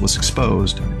elections was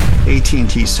exposed,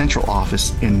 AT&T's central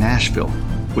office in Nashville,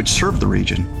 which served the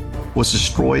region, was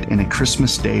destroyed in a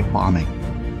Christmas Day bombing.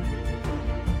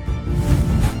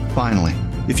 Finally,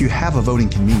 if you have a voting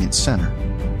convenience center,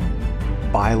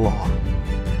 by law,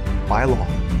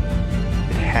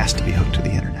 it has to be hooked to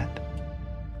the internet.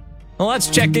 Well, let's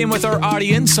check in with our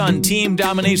audience on Team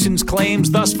Domination's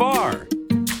claims thus far.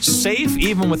 Safe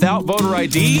even without voter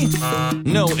ID?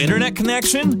 No internet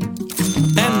connection?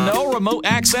 And no remote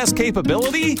access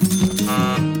capability?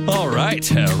 All right,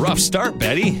 a rough start,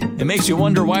 Betty. It makes you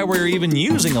wonder why we're even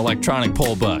using electronic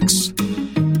poll books.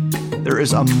 There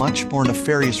is a much more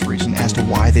nefarious reason as to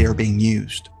why they are being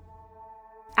used.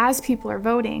 As people are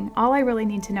voting, all I really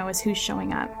need to know is who's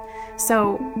showing up.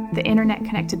 So the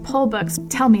internet-connected poll books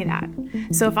tell me that.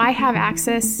 So if I have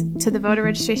access to the voter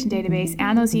registration database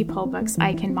and those e-poll books,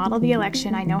 I can model the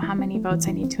election. I know how many votes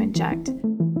I need to inject.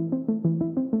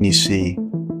 You see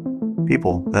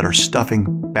people that are stuffing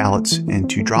ballots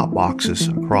into drop boxes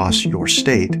across your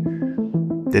state.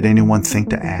 Did anyone think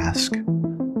to ask,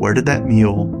 where did that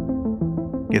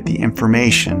mule get the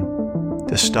information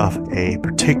to stuff a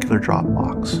particular drop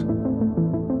box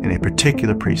in a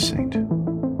particular precinct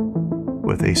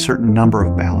with a certain number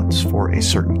of ballots for a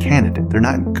certain candidate? They're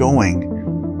not going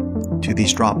to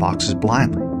these drop boxes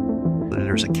blindly.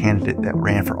 There's a candidate that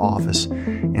ran for office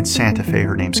in Santa Fe.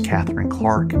 Her name's Catherine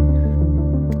Clark,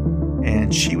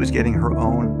 and she was getting her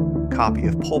own copy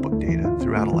of poll book data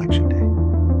throughout Election Day.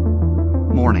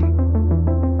 Morning,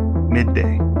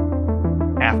 midday,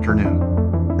 afternoon,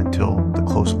 until the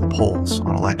close of the polls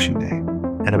on Election Day.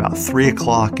 At about 3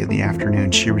 o'clock in the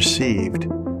afternoon, she received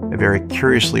a very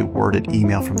curiously worded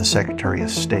email from the Secretary of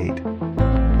State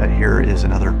that here is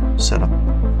another set of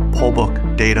poll book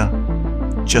data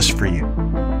just for you.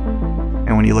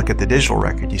 And when you look at the digital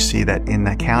record, you see that in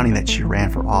the county that she ran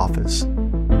for office,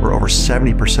 where over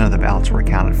 70% of the ballots were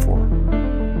accounted for,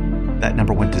 that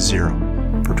number went to 0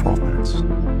 for 12 minutes.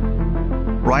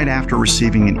 Right after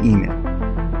receiving an email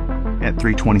at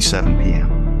 3:27 p.m.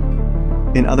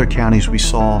 In other counties, we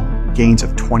saw gains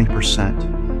of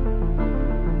 20%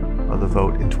 of the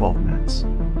vote in 12 minutes.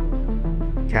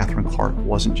 Catherine Clark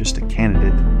wasn't just a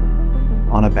candidate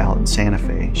on a ballot in Santa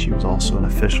Fe. She was also an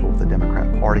official of the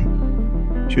Democrat Party.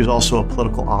 She was also a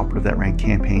political operative that ran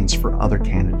campaigns for other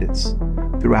candidates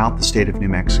throughout the state of New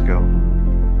Mexico.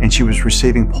 And she was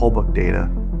receiving poll book data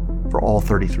for all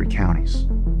 33 counties.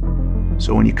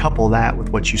 So when you couple that with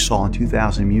what you saw in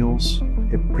 2,000 Mules,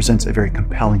 it presents a very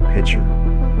compelling picture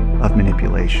of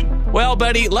manipulation. Well,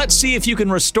 Betty, let's see if you can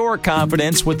restore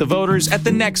confidence with the voters at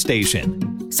the next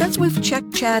station. Since we've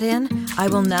checked Chad in, I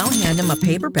will now hand him a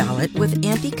paper ballot with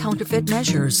anti-counterfeit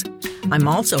measures. I'm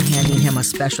also handing him a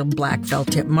special black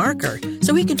felt tip marker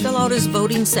so he can fill out his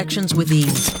voting sections with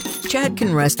ease. Chad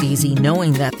can rest easy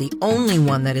knowing that the only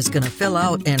one that is going to fill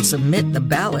out and submit the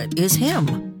ballot is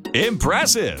him.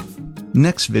 Impressive!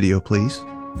 Next video, please.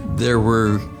 There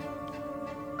were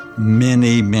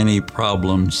many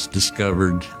problems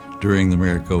discovered during the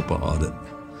Maricopa audit.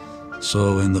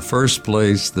 So in the first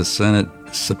place, the Senate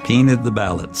subpoenaed the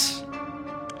ballots,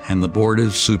 and the Board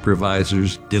of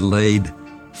Supervisors delayed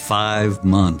 5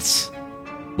 months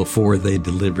before they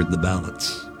delivered the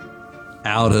ballots.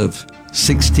 Out of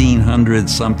 1,600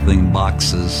 something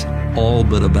boxes, all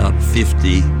but about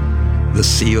 50, the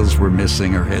seals were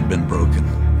missing or had been broken.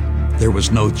 There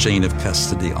was no chain of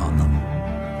custody on them.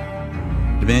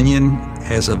 Dominion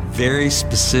has a very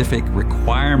specific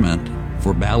requirement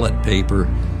for ballot paper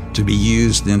to be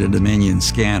used in a Dominion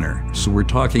scanner. So we're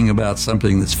talking about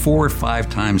something that's 4 or 5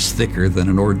 times thicker than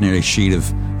an ordinary sheet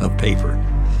of paper.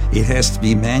 It has to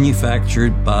be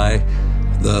manufactured by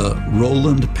the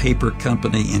Roland Paper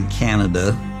Company in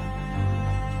Canada,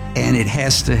 and it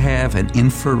has to have an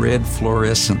infrared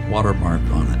fluorescent watermark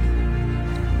on it.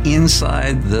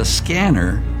 Inside the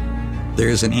scanner,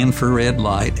 there's an infrared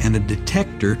light and a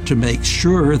detector to make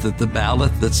sure that the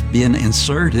ballot that's been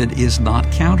inserted is not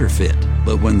counterfeit.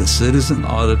 But when the citizen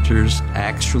auditors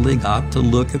actually got to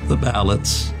look at the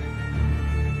ballots,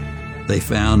 they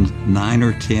found 9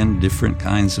 or 10 different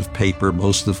kinds of paper,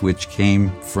 most of which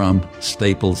came from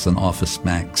Staples and Office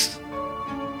Max.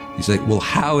 You say, well,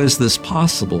 how is this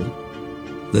possible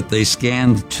that they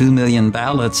scanned 2 million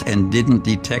ballots and didn't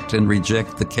detect and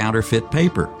reject the counterfeit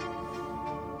paper?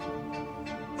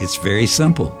 It's very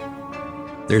simple.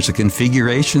 There's a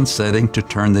configuration setting to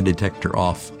turn the detector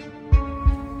off.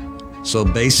 So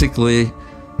basically,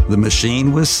 the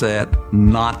machine was set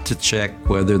not to check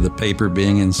whether the paper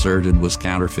being inserted was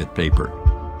counterfeit paper.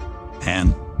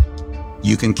 And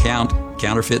You can count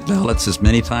counterfeit ballots as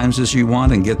many times as you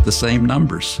want and get the same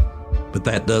numbers. But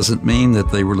that doesn't mean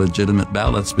that they were legitimate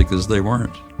ballots, because they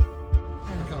weren't.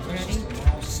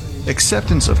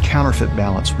 Acceptance of counterfeit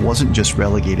ballots wasn't just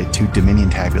relegated to Dominion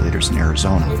tabulators in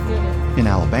Arizona. In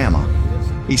Alabama,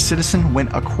 a citizen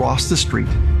went across the street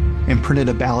and printed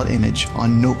a ballot image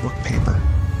on notebook paper.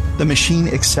 The machine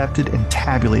accepted and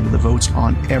tabulated the votes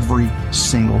on every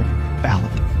single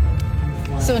ballot.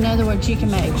 So in other words, you can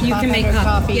make 500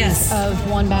 copies of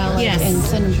one ballot and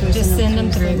send them through. Just send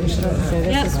them through. So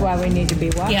this is why we need to be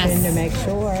watching to make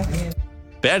sure.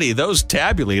 Betty, those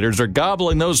tabulators are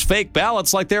gobbling those fake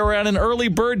ballots like they were at an early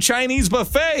bird Chinese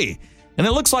buffet. And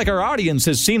it looks like our audience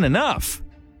has seen enough.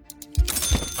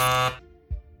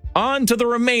 On to the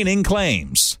remaining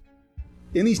claims.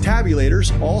 In these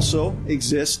tabulators also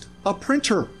exists a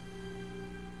printer.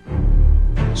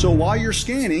 So while you're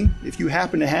scanning, if you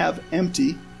happen to have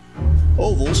empty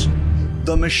ovals,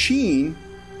 the machine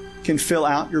can fill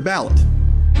out your ballot.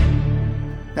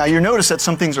 Now you notice that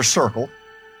some things are circled,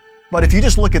 but if you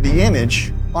just look at the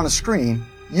image on a screen,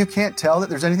 you can't tell that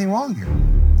there's anything wrong here.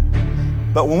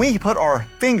 But when we put our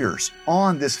fingers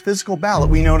on this physical ballot,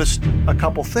 we noticed a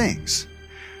couple things.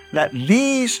 That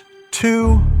these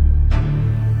two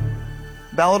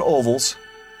ballot ovals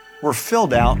were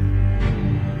filled out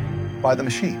by the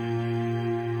machine.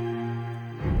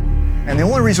 And the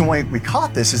only reason why we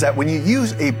caught this is that when you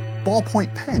use a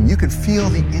ballpoint pen, you can feel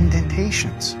the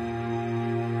indentations.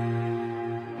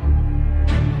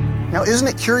 Now, isn't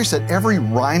it curious that every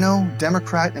rhino,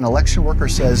 Democrat, and election worker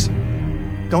says,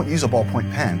 don't use a ballpoint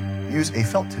pen, use a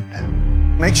felt tip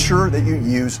pen. Make sure that you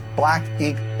use black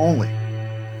ink only.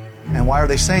 And why are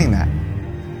they saying that?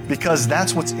 Because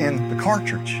that's what's in the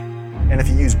cartridge. And if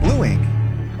you use blue ink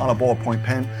on a ballpoint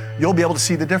pen, you'll be able to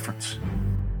see the difference.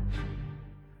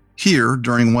 Here,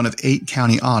 during one of 8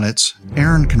 county audits,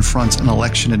 Aaron confronts an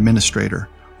election administrator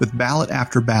with ballot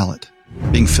after ballot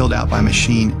being filled out by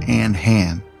machine and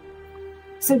hand.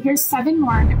 So here's 7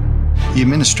 more. The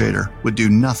administrator would do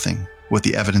nothing with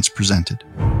the evidence presented.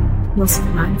 Most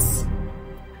months.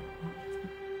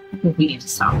 I think we need to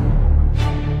stop.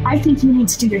 I think you need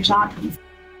to do your job.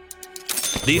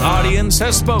 The audience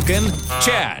has spoken.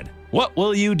 Chad, what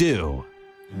will you do?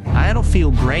 I don't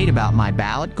feel great about my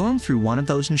ballot going through one of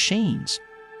those machines.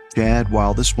 Chad,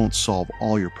 while this won't solve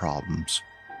all your problems,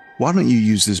 why don't you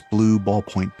use this blue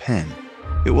ballpoint pen?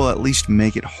 It will at least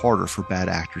make it harder for bad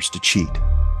actors to cheat.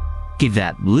 Give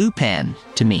that blue pen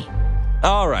to me.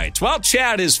 All right, while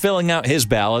Chad is filling out his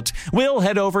ballot, we'll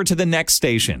head over to the next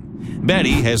station.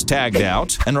 Betty has tagged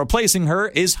out, and replacing her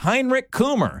is Heinrich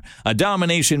Kummer, a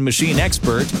domination machine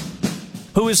expert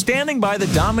who is standing by the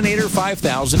Dominator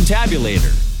 5000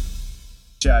 tabulator.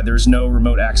 Chad, there's no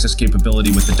remote access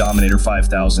capability with the Dominator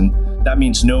 5000. That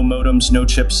means no modems, no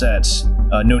chipsets,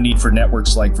 no need for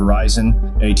networks like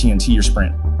Verizon, AT&T, or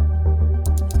Sprint.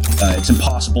 It's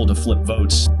impossible to flip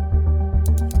votes.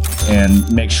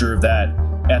 And make sure that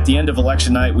at the end of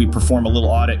election night, we perform a little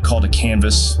audit called a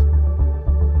canvas.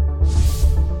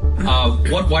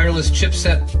 What wireless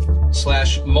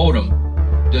chipset/modem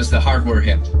does the hardware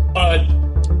hit?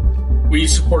 We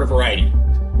support a variety.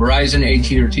 Verizon,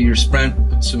 AT&T, or Sprint,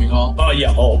 assuming all?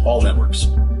 Yeah, all networks.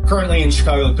 Currently in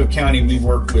Chicago and Cook County, we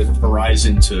work with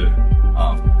Verizon to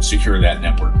secure that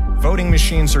network. Voting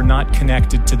machines are not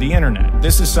connected to the internet.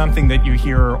 This is something that you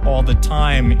hear all the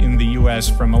time in the U.S.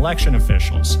 from election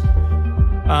officials.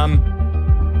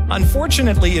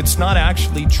 Unfortunately, it's not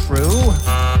actually true.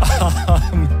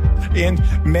 And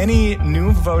many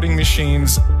new voting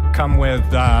machines come with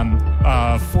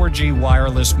 4G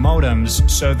wireless modems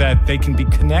so that they can be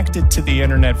connected to the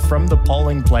internet from the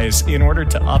polling place in order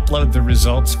to upload the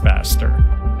results faster.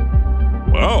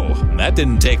 Whoa, that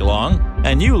didn't take long.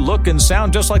 And you look and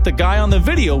sound just like the guy on the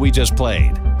video we just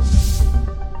played.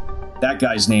 That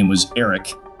guy's name was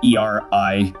Eric,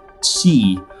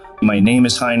 E-R-I-C. My name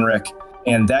is Heinrich,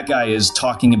 and that guy is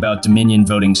talking about Dominion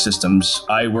voting systems.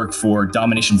 I work for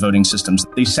Domination Voting Systems.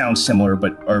 They sound similar,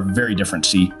 but are very different.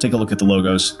 See, take a look at the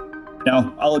logos.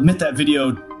 Now, I'll admit that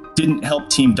video didn't help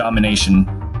Team Domination,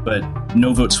 but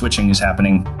no vote switching is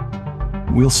happening.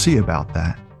 We'll see about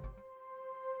that.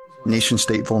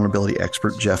 Nation-state vulnerability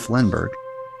expert Jeff Lenberg,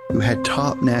 who had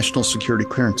top national security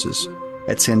clearances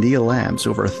at Sandia Labs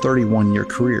over a 31-year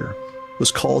career,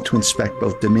 was called to inspect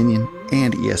both Dominion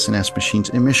and ES&S machines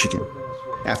in Michigan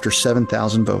after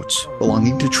 7,000 votes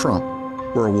belonging to Trump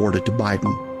were awarded to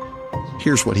Biden.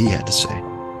 Here's what he had to say.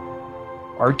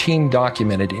 Our team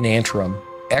documented in Antrim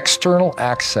external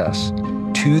access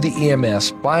to the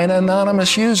EMS by an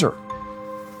anonymous user,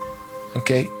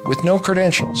 with no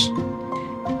credentials.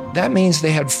 That means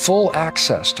they had full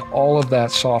access to all of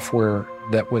that software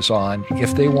that was on.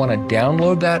 If they want to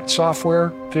download that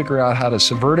software, figure out how to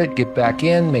subvert it, get back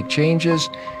in, make changes,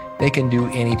 they can do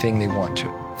anything they want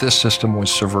to. This system was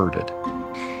subverted.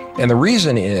 And the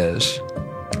reason is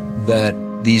that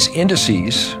these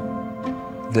indices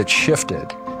that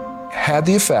shifted had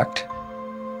the effect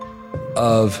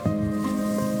of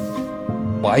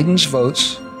Biden's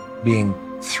votes being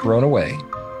thrown away,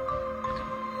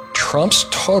 Trump's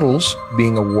totals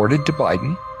being awarded to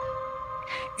Biden,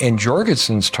 and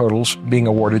Jorgensen's totals being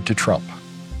awarded to Trump.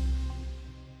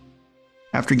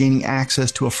 After gaining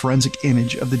access to a forensic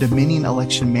image of the Dominion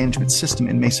election management system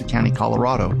in Mesa County,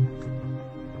 Colorado,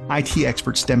 IT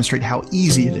experts demonstrate how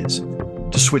easy it is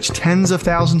to switch tens of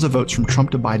thousands of votes from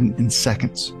Trump to Biden in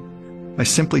seconds by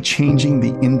simply changing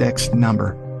the index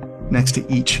number next to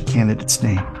each candidate's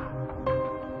name.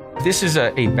 This is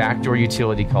a backdoor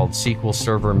utility called SQL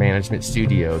Server Management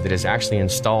Studio that is actually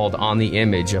installed on the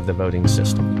image of the voting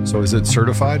system. So is it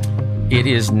certified? It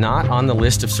is not on the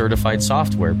list of certified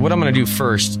software. What I'm going to do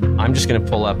first, I'm just going to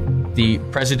pull up the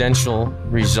presidential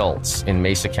results in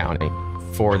Mesa County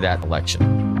for that election.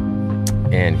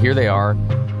 And here they are.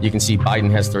 You can see Biden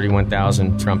has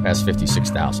 31,000, Trump has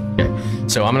 56,000. Okay.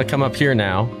 So I'm going to come up here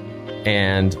now,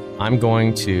 and I'm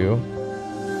going to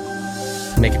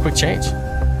make a quick change.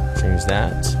 Change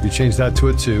that. You change that to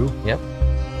a 2. Yep.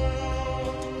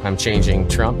 I'm changing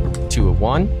Trump to a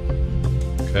 1.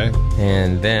 Okay.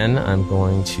 And then I'm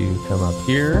going to come up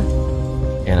here,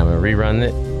 and I'm going to rerun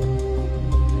it.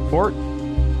 Report.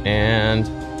 And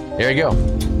there you go.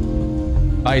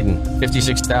 Biden,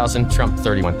 56,000, Trump,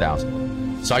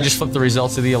 31,000. So I just flipped the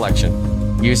results of the election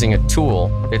using a tool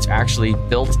that's actually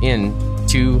built in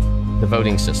to the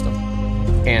voting system.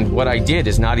 And what I did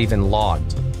is not even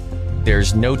logged.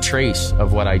 There's no trace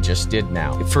of what I just did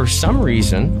now. For some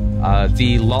reason,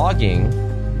 the logging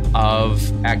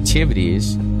of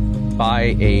activities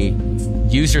by a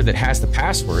user that has the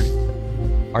password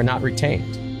are not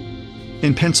retained.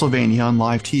 In Pennsylvania on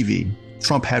live TV,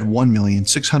 Trump had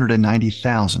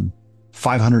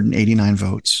 1,690,589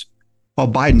 votes, while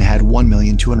Biden had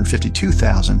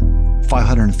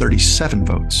 1,252,537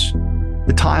 votes.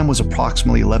 The time was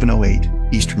approximately 11:08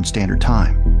 Eastern Standard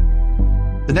Time.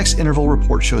 The next interval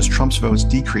report shows Trump's votes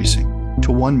decreasing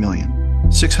to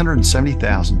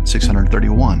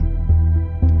 1,670,631,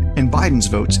 and Biden's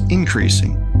votes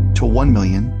increasing to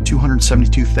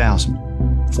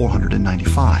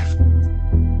 1,272,495.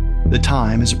 The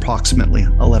time is approximately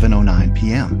 11:09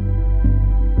 p.m.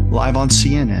 Live on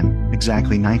CNN,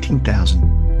 exactly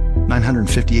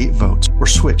 19,958 votes were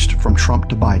switched from Trump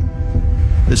to Biden.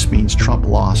 This means Trump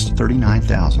lost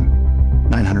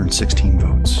 39,916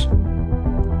 votes.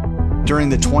 During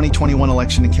the 2021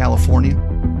 election in California,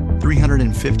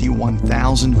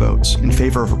 351,000 votes in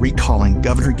favor of recalling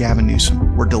Governor Gavin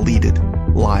Newsom were deleted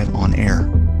live on air.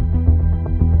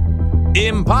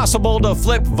 Impossible to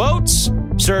flip votes?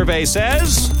 Survey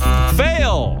says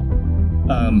fail.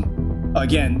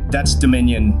 Again, that's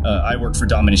Dominion. I work for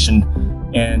Dominion.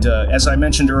 And as I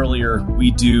mentioned earlier,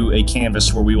 we do a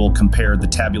canvas where we will compare the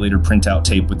tabulator printout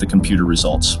tape with the computer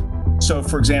results. So,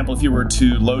 for example, if you were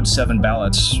to load 7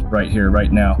 ballots right here,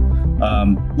 right now,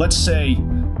 let's say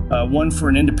 1 for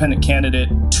an independent candidate,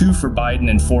 2 for Biden,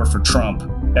 and 4 for Trump,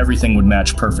 everything would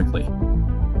match perfectly.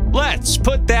 Let's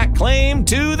put that claim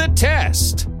to the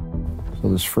test. So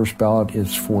this first ballot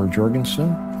is for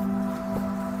Jorgensen.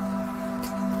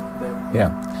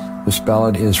 Yeah. This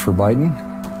ballot is for Biden.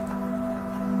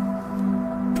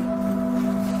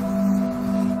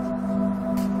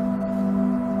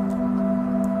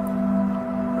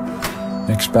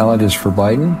 Next ballot is for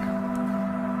Biden.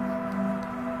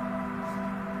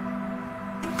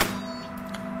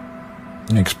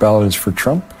 The next ballot is for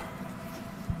Trump.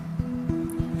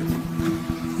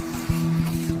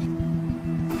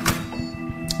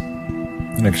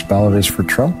 The next ballot is for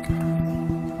Trump.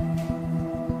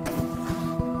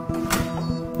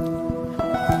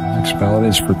 The next ballot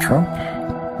is for Trump.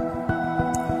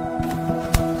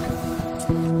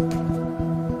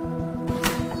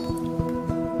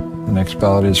 The next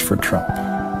ballot is for Trump.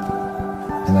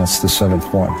 And that's the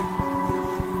 7th one.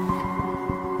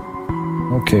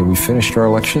 Okay, we finished our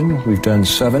election. We've done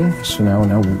 7, so now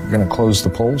we're going to close the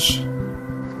polls.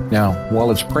 Now, while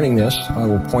it's printing this, I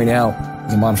will point out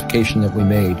the modification that we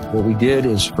made. What we did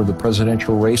is for the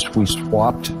presidential race, we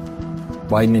swapped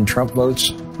Biden and Trump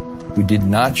votes. We did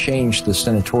not change the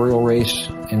senatorial race,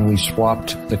 and we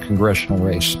swapped the congressional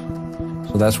race.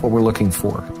 So that's what we're looking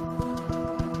for.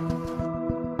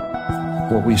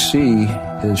 What we see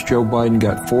is Joe Biden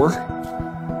got 4,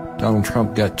 Donald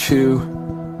Trump got 2,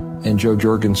 and Joe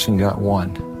Jorgensen got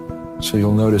 1. So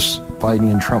you'll notice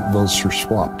Biden and Trump votes are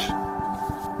swapped.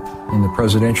 In the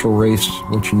presidential race,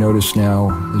 what you notice now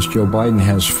is Joe Biden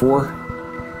has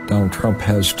 4, Donald Trump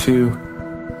has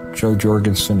 2, Joe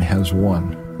Jorgensen has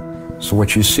 1. So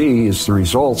what you see is the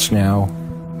results now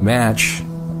match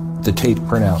the tape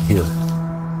printout here.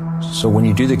 So when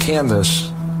you do the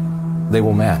canvass, they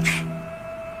will match.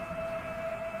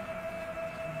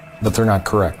 But they're not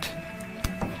correct.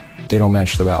 They don't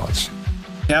match the ballots.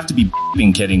 You have to be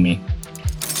kidding me.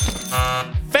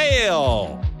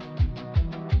 Fail!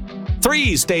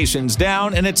 3 stations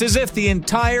down, and it's as if the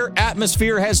entire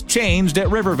atmosphere has changed at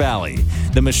River Valley.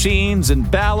 The machines and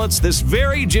ballots, this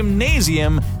very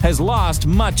gymnasium has lost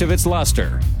much of its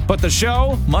luster. But the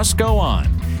show must go on.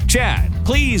 Chad,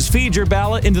 please feed your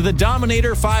ballot into the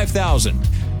Dominator 5000,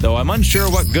 though I'm unsure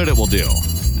what good it will do.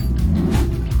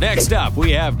 Next up,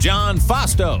 we have John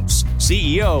Fastos,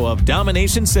 CEO of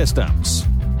Domination Systems.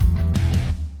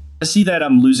 I see that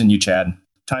I'm losing you, Chad.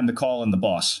 Time to call in the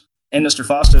boss. And Mr.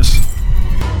 Fastos.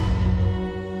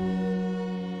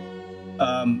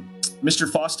 Mr.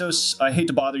 Fastos, I hate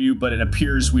to bother you, but it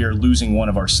appears we are losing one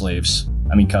of our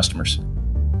customers.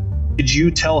 Did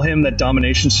you tell him that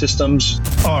Domination Systems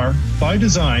are, by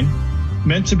design,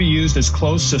 meant to be used as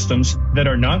closed systems that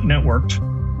are not networked,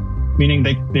 meaning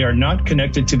they are not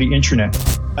connected to the internet?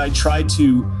 I tried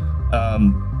to...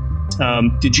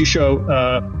 did you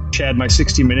show Chad my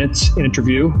 60 Minutes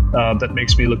interview that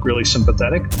makes me look really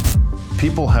sympathetic?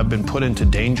 People have been put into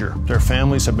danger. Their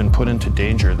families have been put into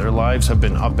danger. Their lives have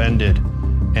been upended,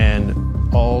 and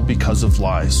all because of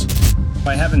lies.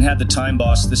 I haven't had the time,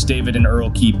 boss. This David and Earl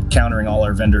keep countering all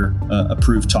our vendor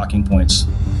approved talking points.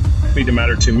 Need to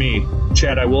matter to me.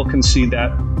 Chad, I will concede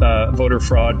that voter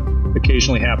fraud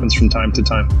occasionally happens from time to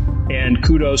time. And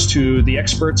kudos to the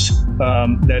experts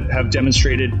that have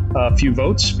demonstrated a few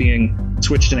votes being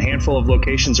switched in a handful of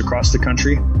locations across the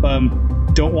country.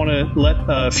 Don't want to let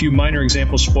a few minor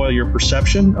examples spoil your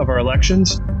perception of our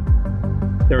elections.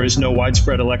 There is no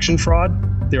widespread election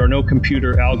fraud. There are no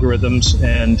computer algorithms,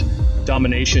 and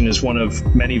Domination is one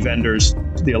of many vendors.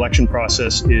 The election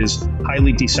process is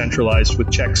highly decentralized with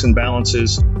checks and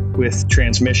balances, with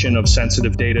transmission of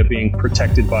sensitive data being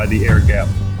protected by the air gap.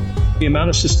 The amount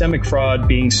of systemic fraud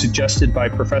being suggested by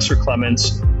Professor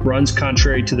Clements runs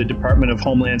contrary to the Department of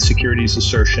Homeland Security's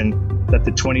assertion that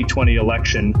the 2020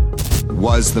 election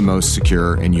was the most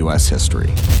secure in U.S.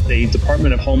 history. The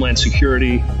Department of Homeland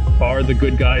Security are the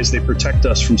good guys. They protect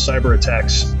us from cyber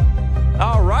attacks.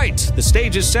 All right, the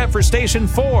stage is set for Station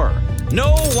 4.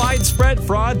 No widespread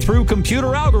fraud through computer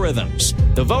algorithms.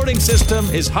 The voting system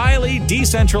is highly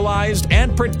decentralized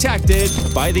and protected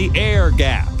by the air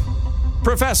gap.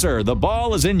 Professor, the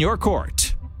ball is in your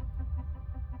court.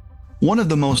 One of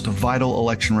the most vital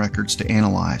election records to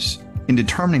analyze in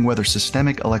determining whether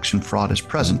systemic election fraud is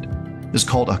present is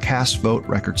called a cast vote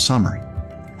record summary.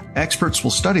 Experts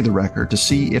will study the record to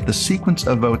see if the sequence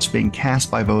of votes being cast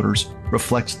by voters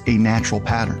reflects a natural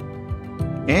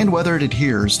pattern, and whether it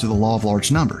adheres to the law of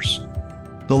large numbers.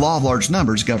 The law of large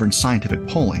numbers governs scientific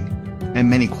polling and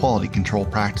many quality control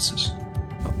practices.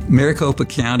 Maricopa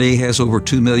County has over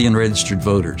 2 million registered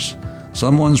voters.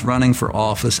 Someone's running for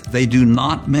office. They do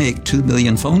not make 2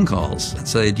 million phone calls and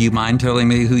say, do you mind telling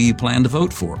me who you plan to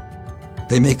vote for?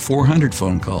 They make 400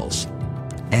 phone calls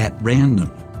at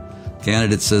random.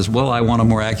 Candidate says, well, I want a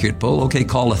more accurate poll. Okay,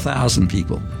 call 1,000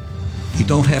 people. You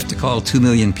don't have to call 2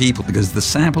 million people because the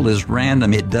sample is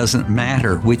random. It doesn't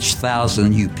matter which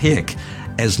 1,000 you pick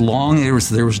as long as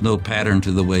there was no pattern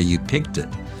to the way you picked it.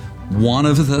 One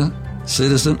of the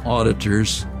citizen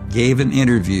auditors gave an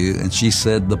interview, and she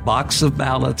said the box of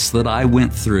ballots that I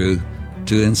went through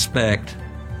to inspect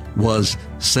was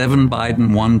 7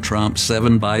 Biden, 1 Trump,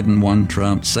 7 Biden, 1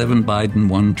 Trump, 7 Biden,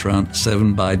 1 Trump,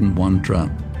 7 Biden, 1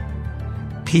 Trump.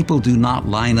 People do not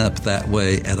line up that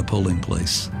way at a polling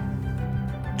place.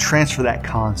 Transfer that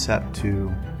concept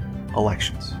to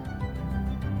elections.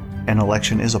 An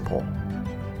election is a poll.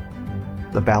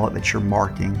 The ballot that you're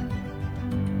marking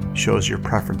shows your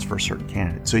preference for a certain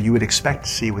candidate. So you would expect to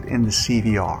see within the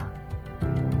CVR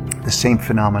the same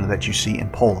phenomena that you see in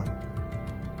polling,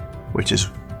 which is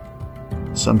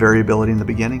some variability in the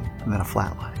beginning and then a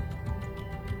flat line.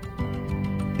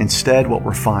 Instead, what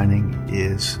we're finding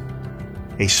is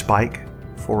a spike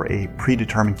for a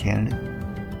predetermined candidate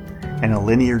and a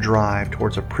linear drive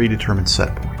towards a predetermined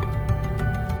set point.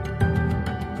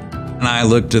 And I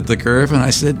looked at the curve and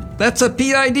I said, that's a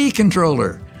PID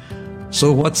controller.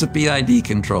 So what's a PID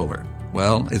controller?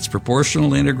 Well, it's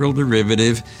proportional integral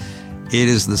derivative. It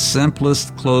is the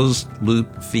simplest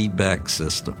closed-loop feedback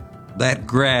system. That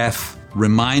graph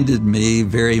reminded me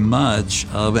very much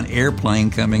of an airplane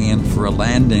coming in for a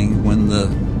landing when the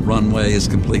runway is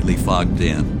completely fogged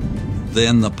in.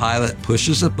 Then the pilot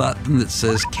pushes a button that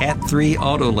says Cat 3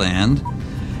 Autoland,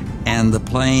 and the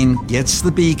plane gets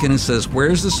the beacon and says,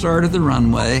 "Where's the start of the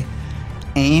runway?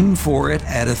 Aim for it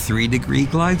at a 3-degree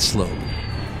glide slope."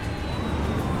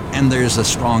 And there's a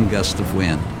strong gust of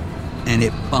wind, and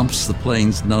it bumps the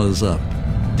plane's nose up.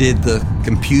 Did the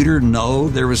computer know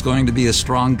there was going to be a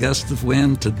strong gust of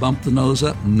wind to bump the nose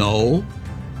up? No.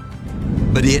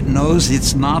 But it knows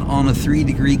it's not on a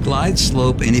 3-degree glide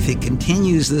slope, and if it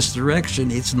continues this direction,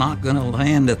 it's not going to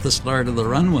land at the start of the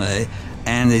runway.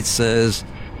 And it says,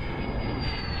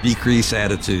 decrease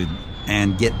attitude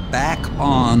and get back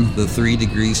on the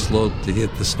 3-degree slope to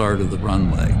hit the start of the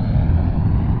runway.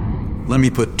 Let me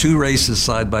put two races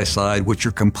side by side, which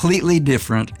are completely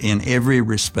different in every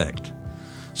respect.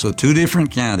 So 2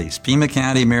 different counties, Pima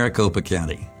County, Maricopa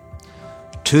County.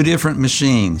 2 different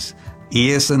machines,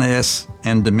 ES&S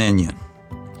and Dominion.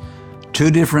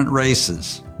 2 different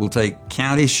races. We'll take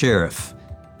county sheriff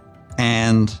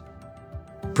and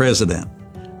president.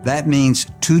 That means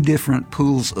 2 different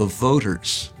pools of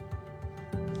voters.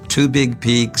 2 big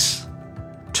peaks,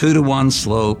 2-to-1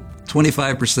 slope,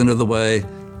 25% of the way,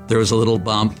 there was a little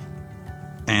bump,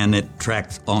 and it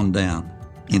tracked on down.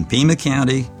 In Pima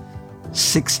County,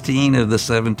 16 of the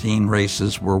 17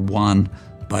 races were won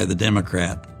by the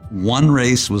Democrat. 1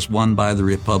 race was won by the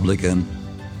Republican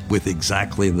with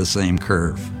exactly the same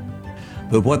curve.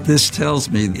 But what this tells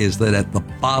me is that at the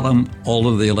bottom, all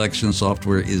of the election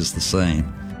software is the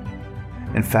same.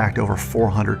 In fact, over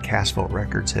 400 cast vote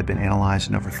records have been analyzed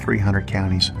in over 300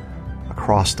 counties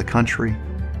across the country,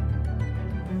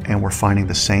 and we're finding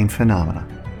the same phenomena.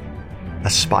 A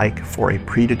spike for a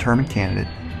predetermined candidate,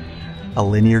 a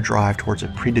linear drive towards a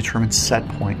predetermined set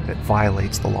point that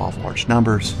violates the law of large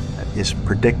numbers, that is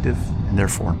predictive and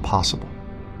therefore impossible.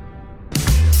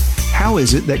 How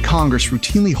is it that Congress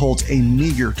routinely holds a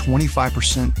meager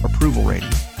 25% approval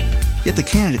rating, yet the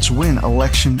candidates win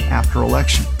election after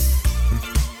election?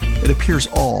 It appears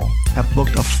all have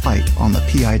booked a flight on the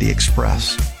PID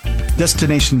Express.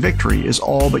 Destination victory is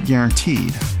all but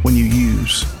guaranteed when you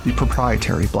use the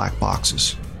proprietary black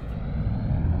boxes.